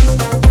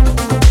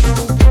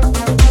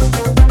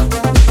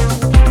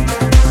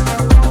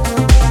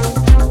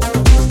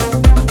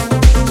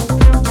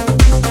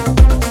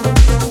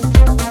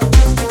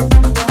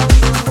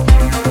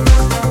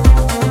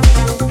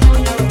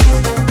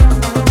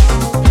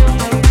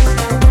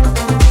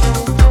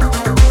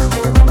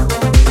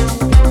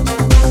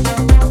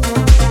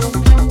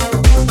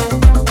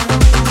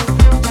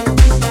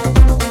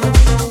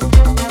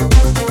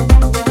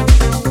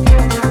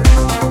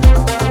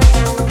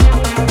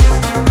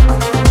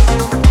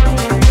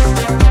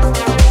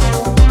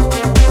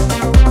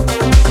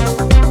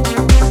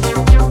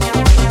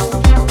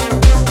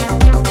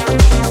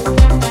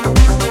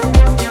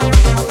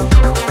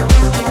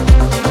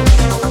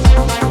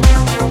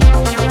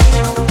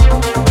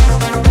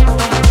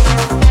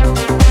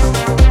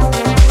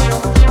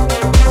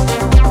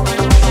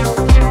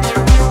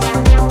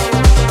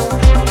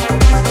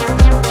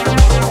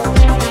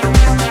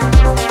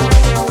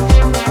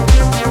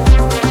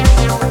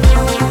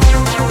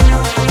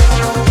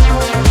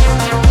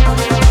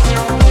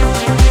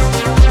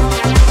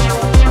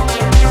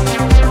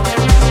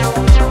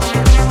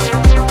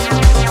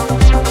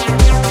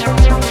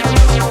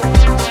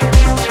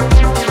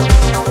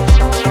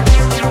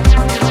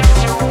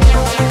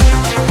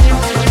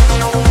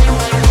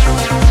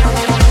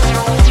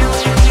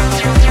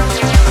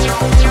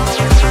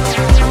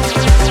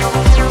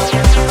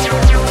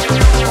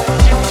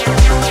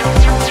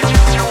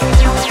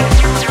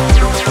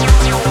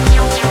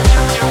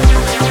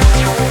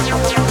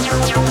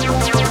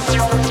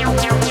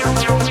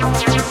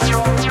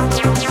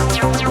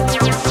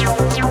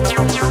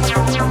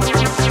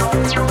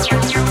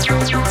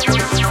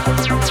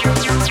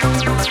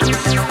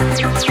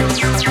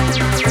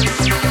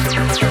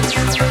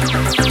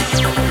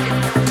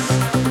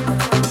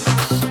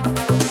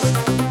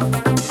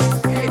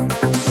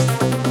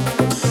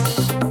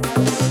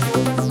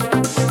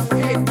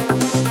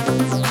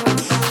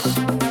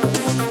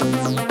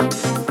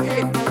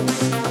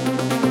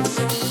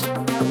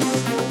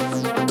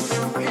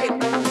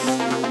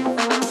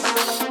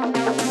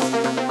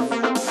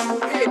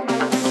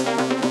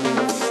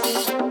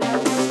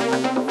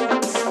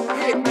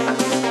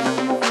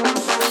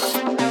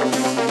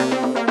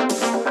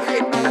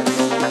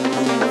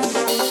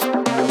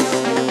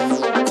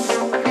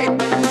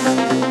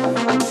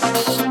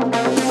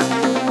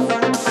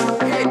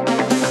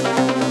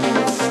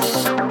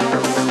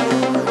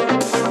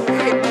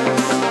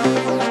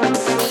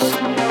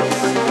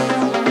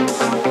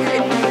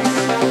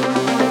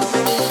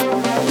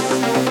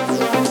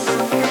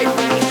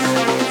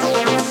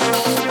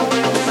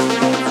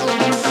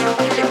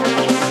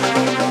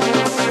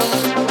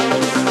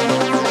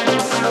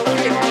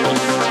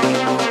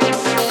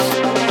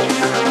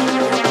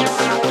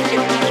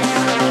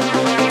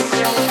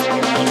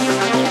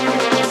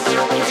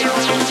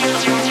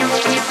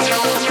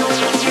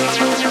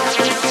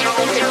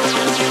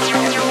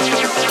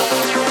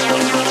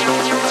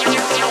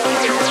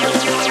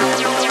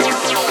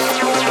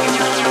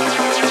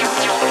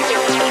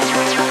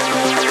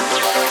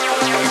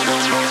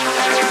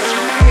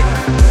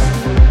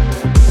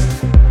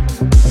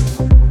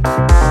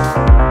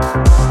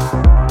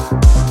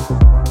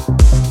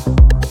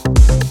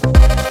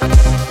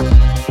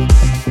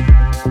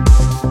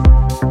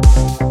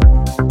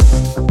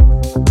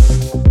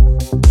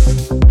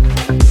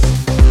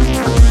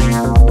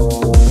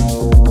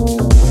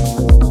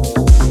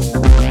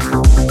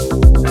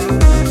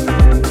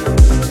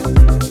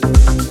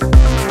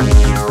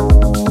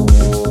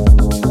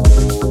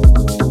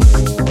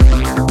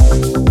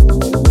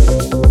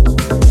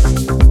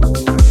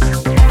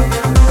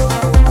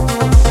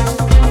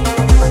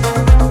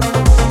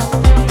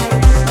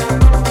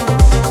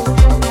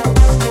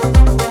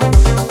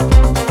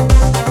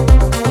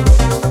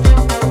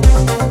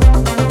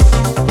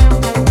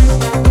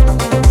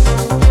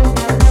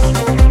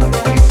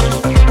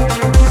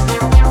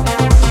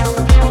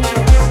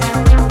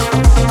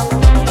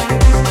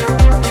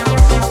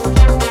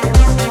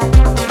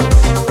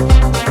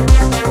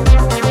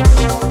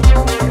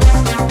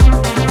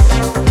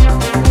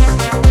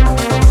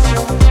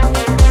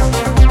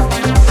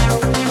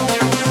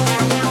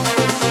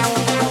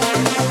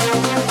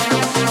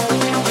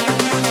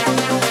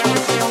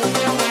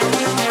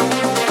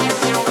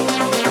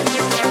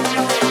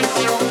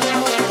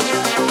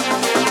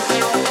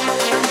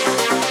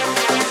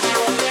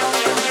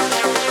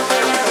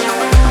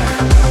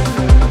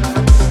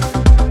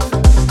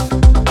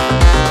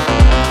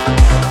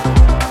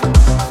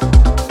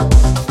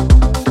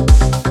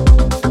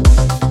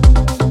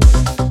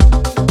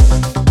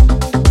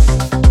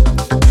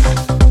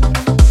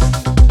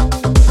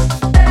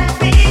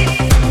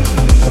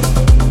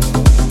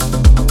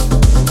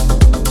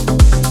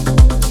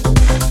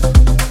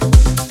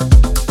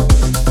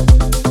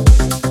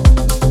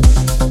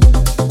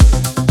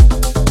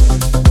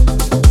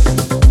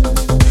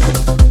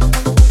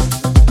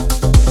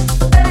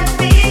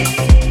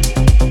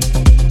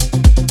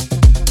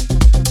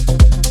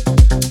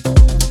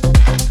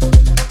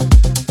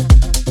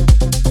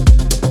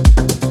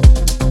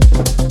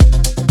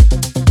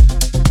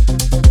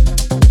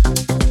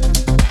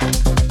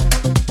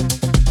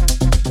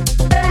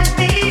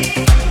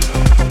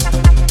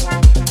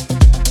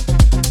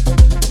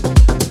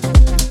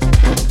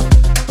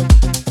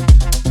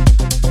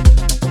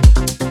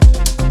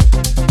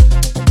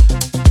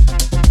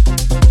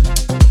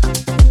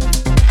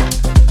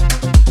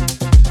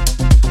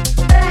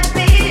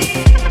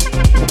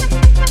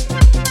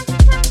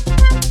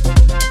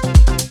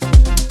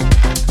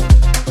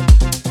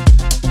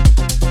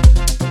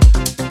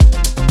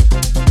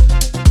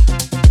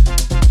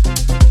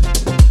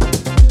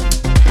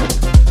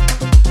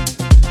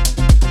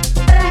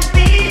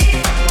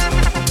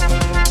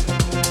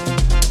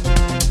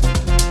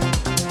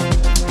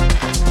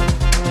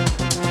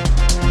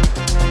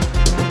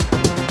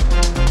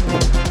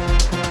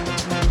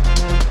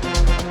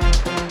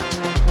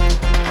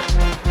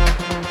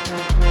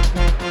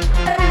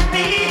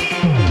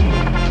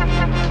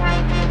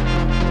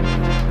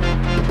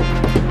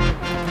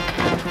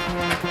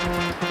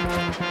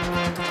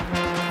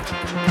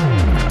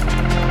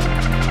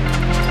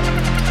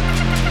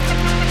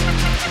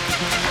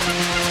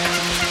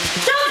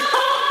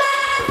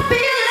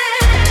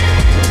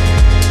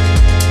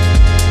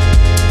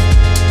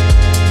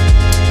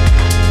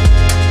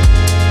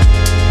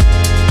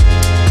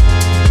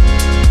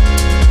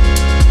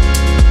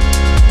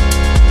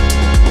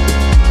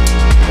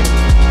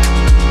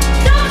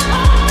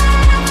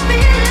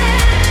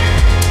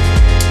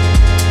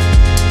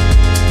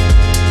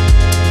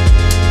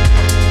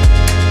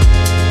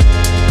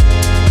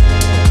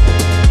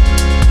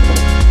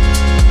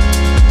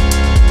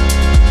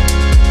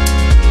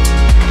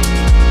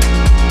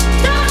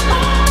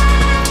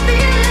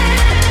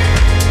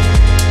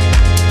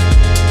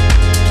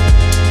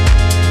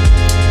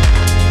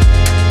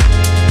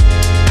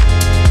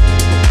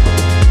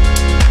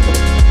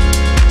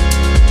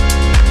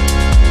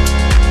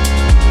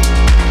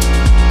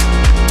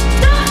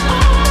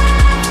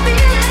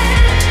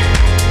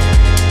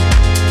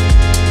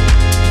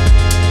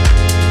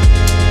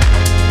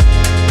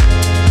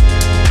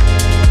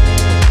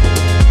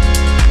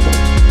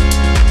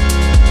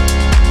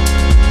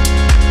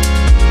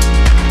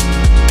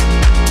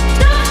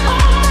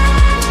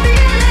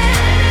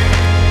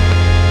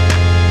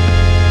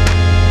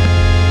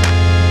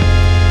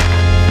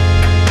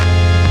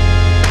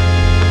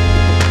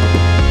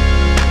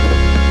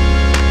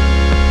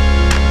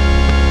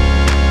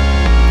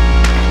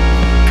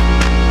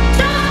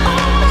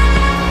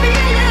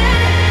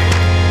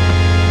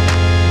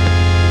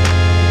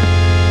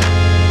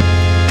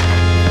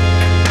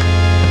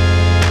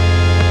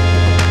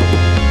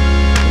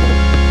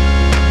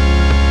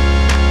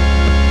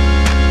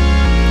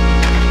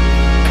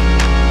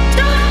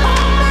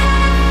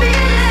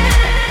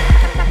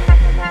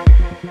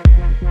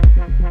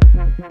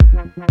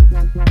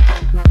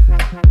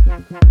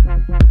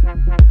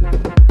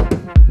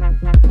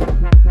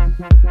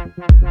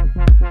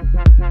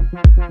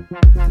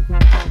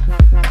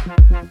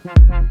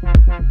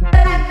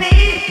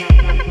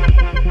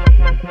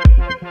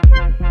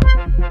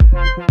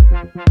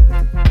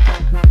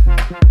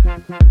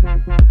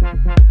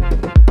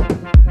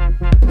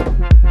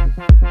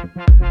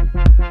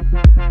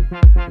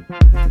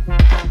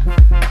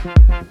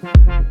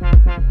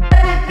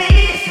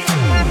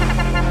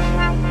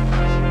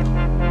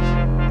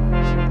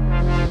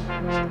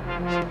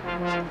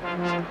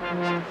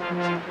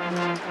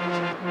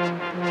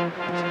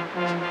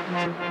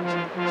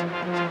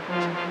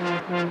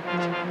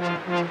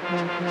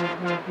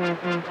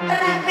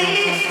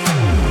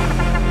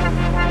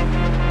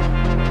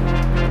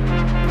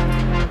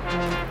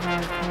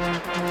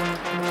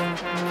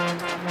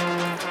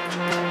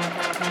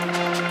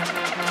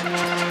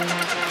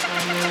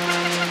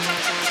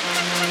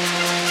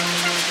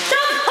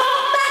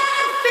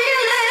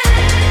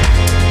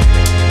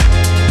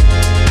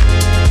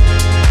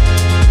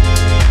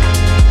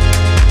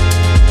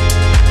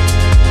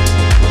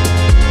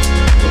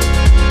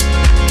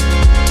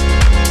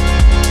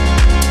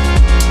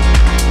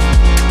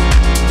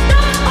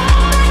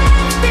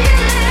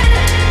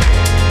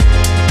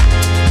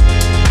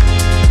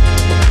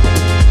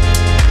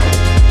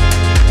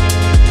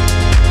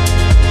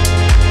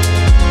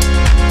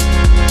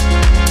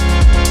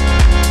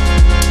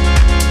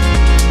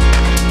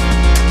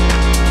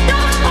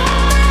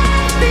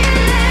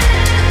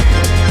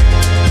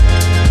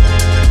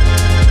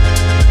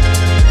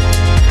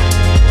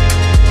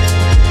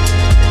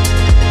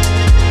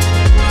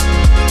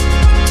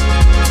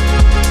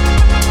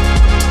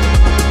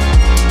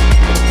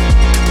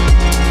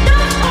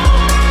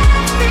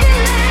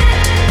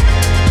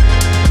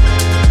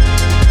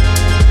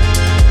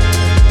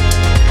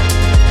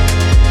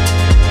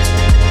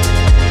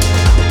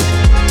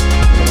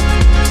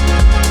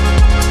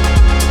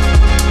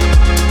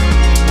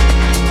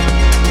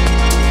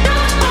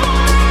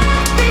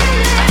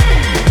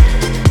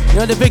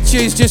 And the big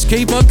tunes just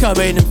keep on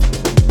coming.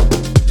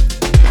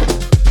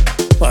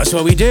 Well, that's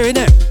what we do, isn't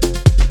it?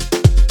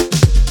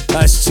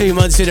 That's 2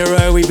 months in a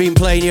row we've been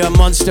playing you a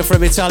monster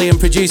from Italian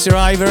producer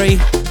Ivory.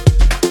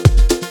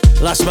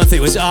 Last month it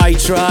was I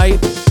Try.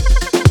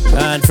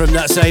 And from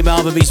that same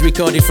album he's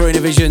recorded for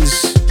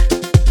Innovisions,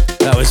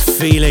 that was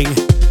Feeling.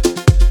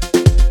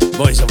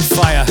 Boy's on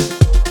fire.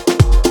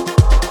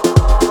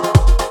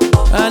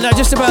 And that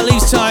just about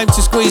leaves time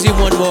to squeeze in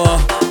one more.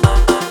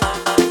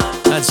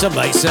 And some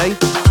might say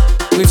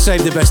we've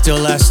saved the best till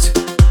last.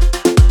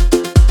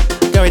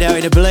 Going out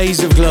in a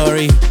blaze of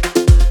glory.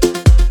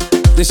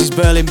 This is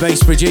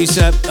Berlin-based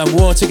producer and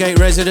Watergate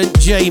resident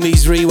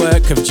Jamie's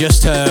rework of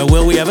Just Her,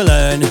 Will We Ever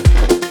Learn?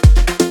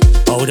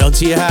 Hold on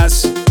to your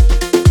hats.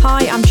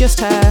 Hi, I'm Just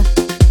Her,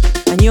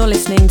 and you're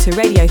listening to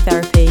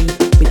Radiotherapy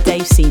with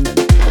Dave Seaman.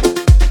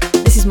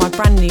 This is my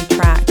brand new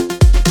track,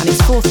 and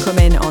it's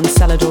forthcoming on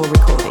Celador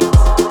Recordings.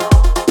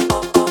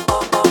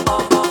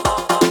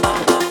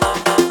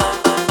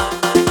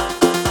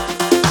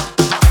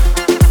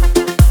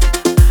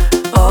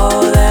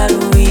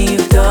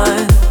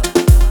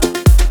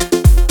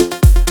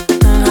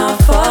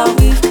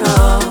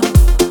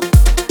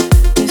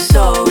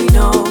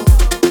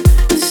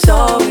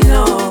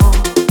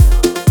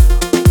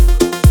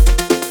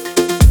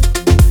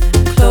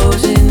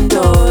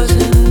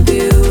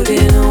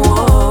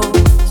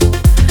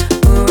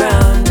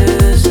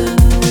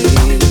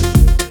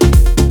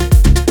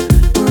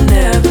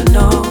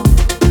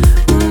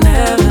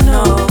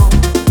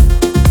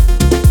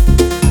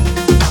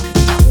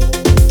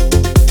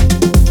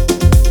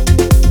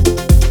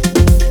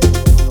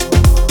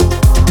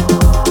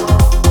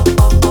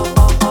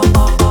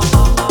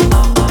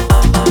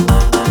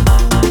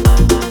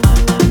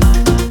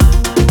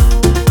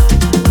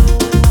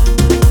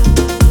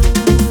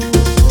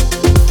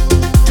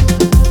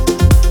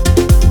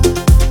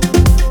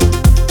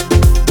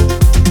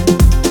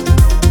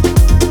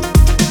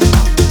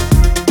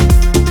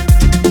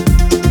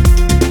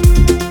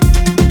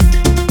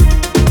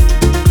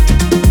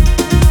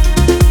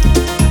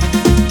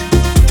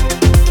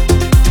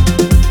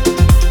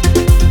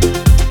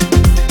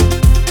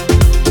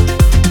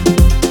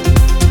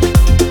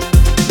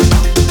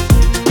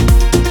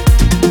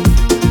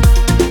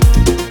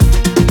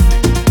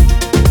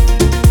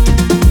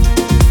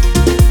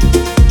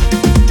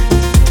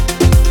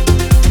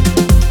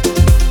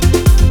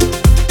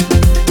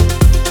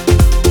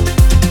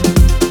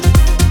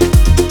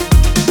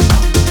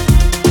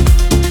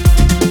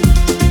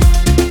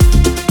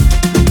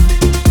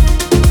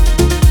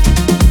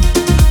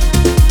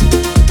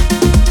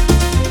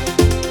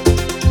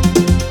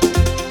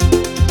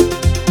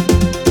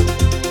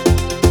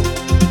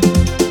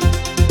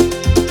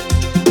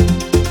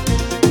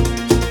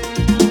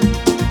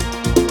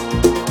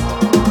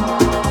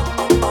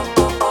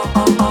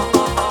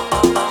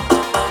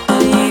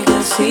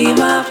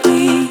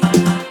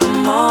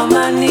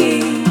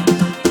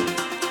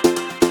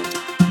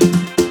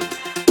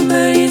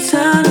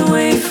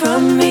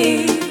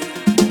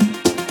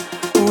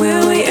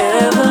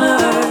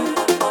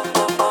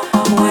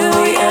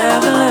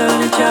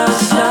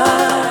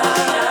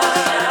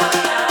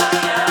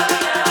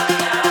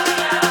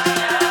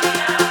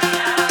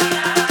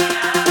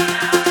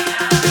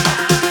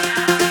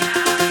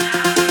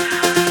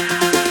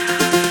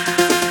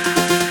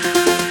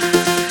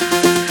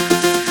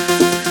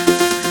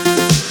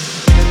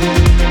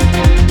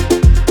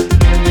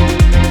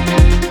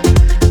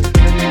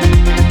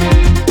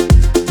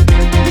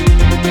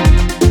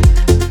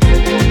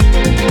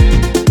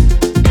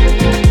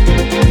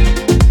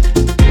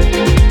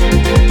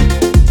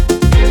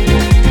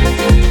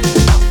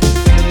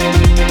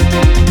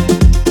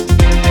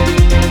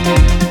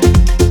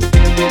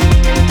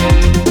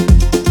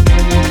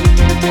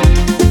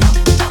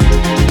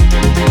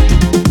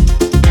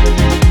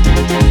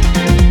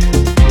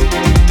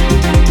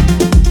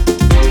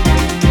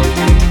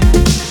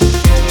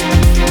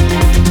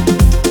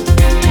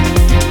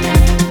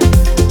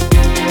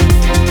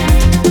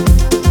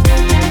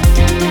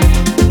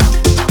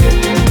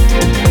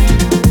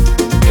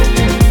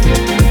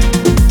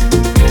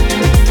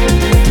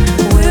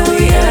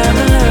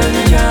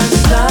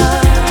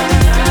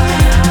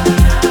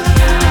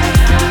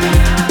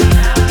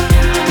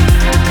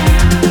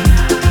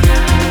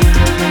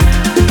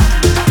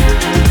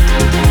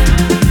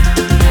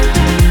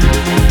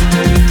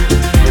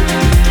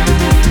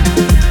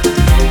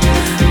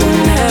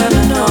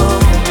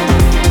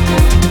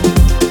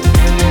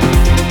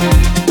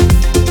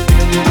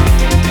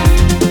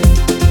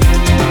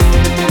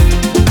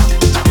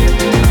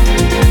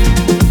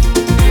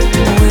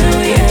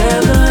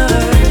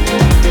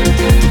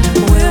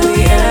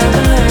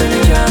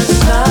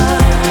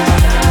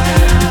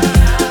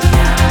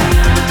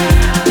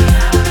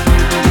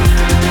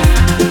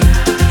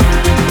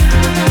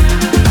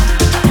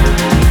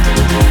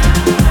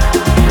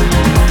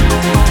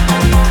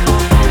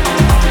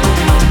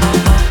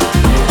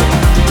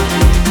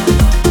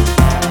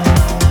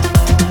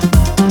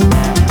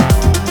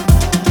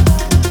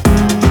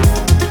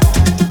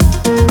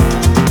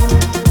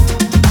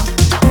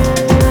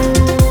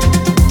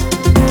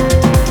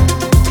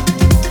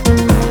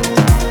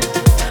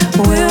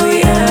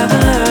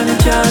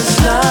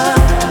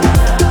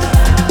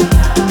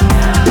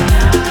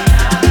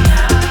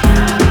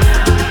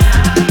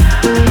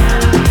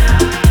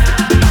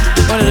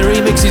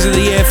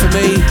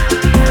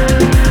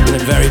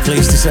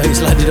 say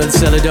it's landed on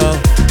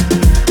Celador.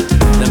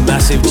 The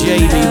massive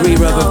Jamie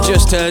re-rub of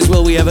Just Hers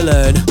Will We Ever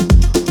Learn.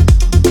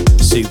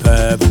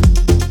 Superb.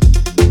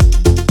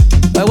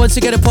 Once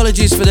again,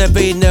 apologies for there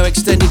being no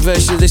extended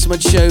version of this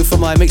month's show for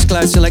my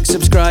Mixcloud Select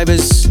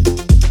subscribers.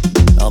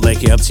 I'll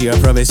make it up to you, I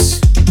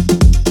promise.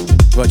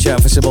 Watch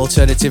out for some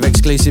alternative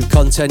exclusive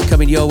content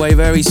coming your way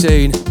very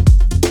soon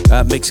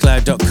at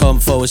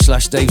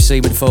mixcloud.com/Dave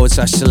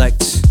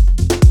Seaman/select.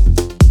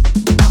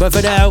 But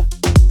for now,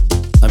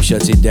 I'm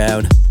shutting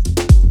down.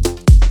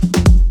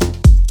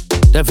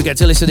 Don't forget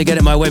to listen again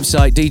at my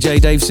website,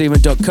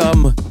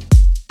 djdaveseaman.com.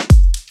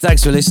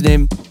 Thanks for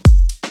listening.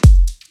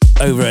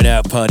 Over and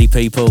out, party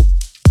people.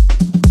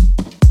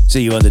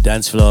 See you on the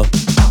dance floor.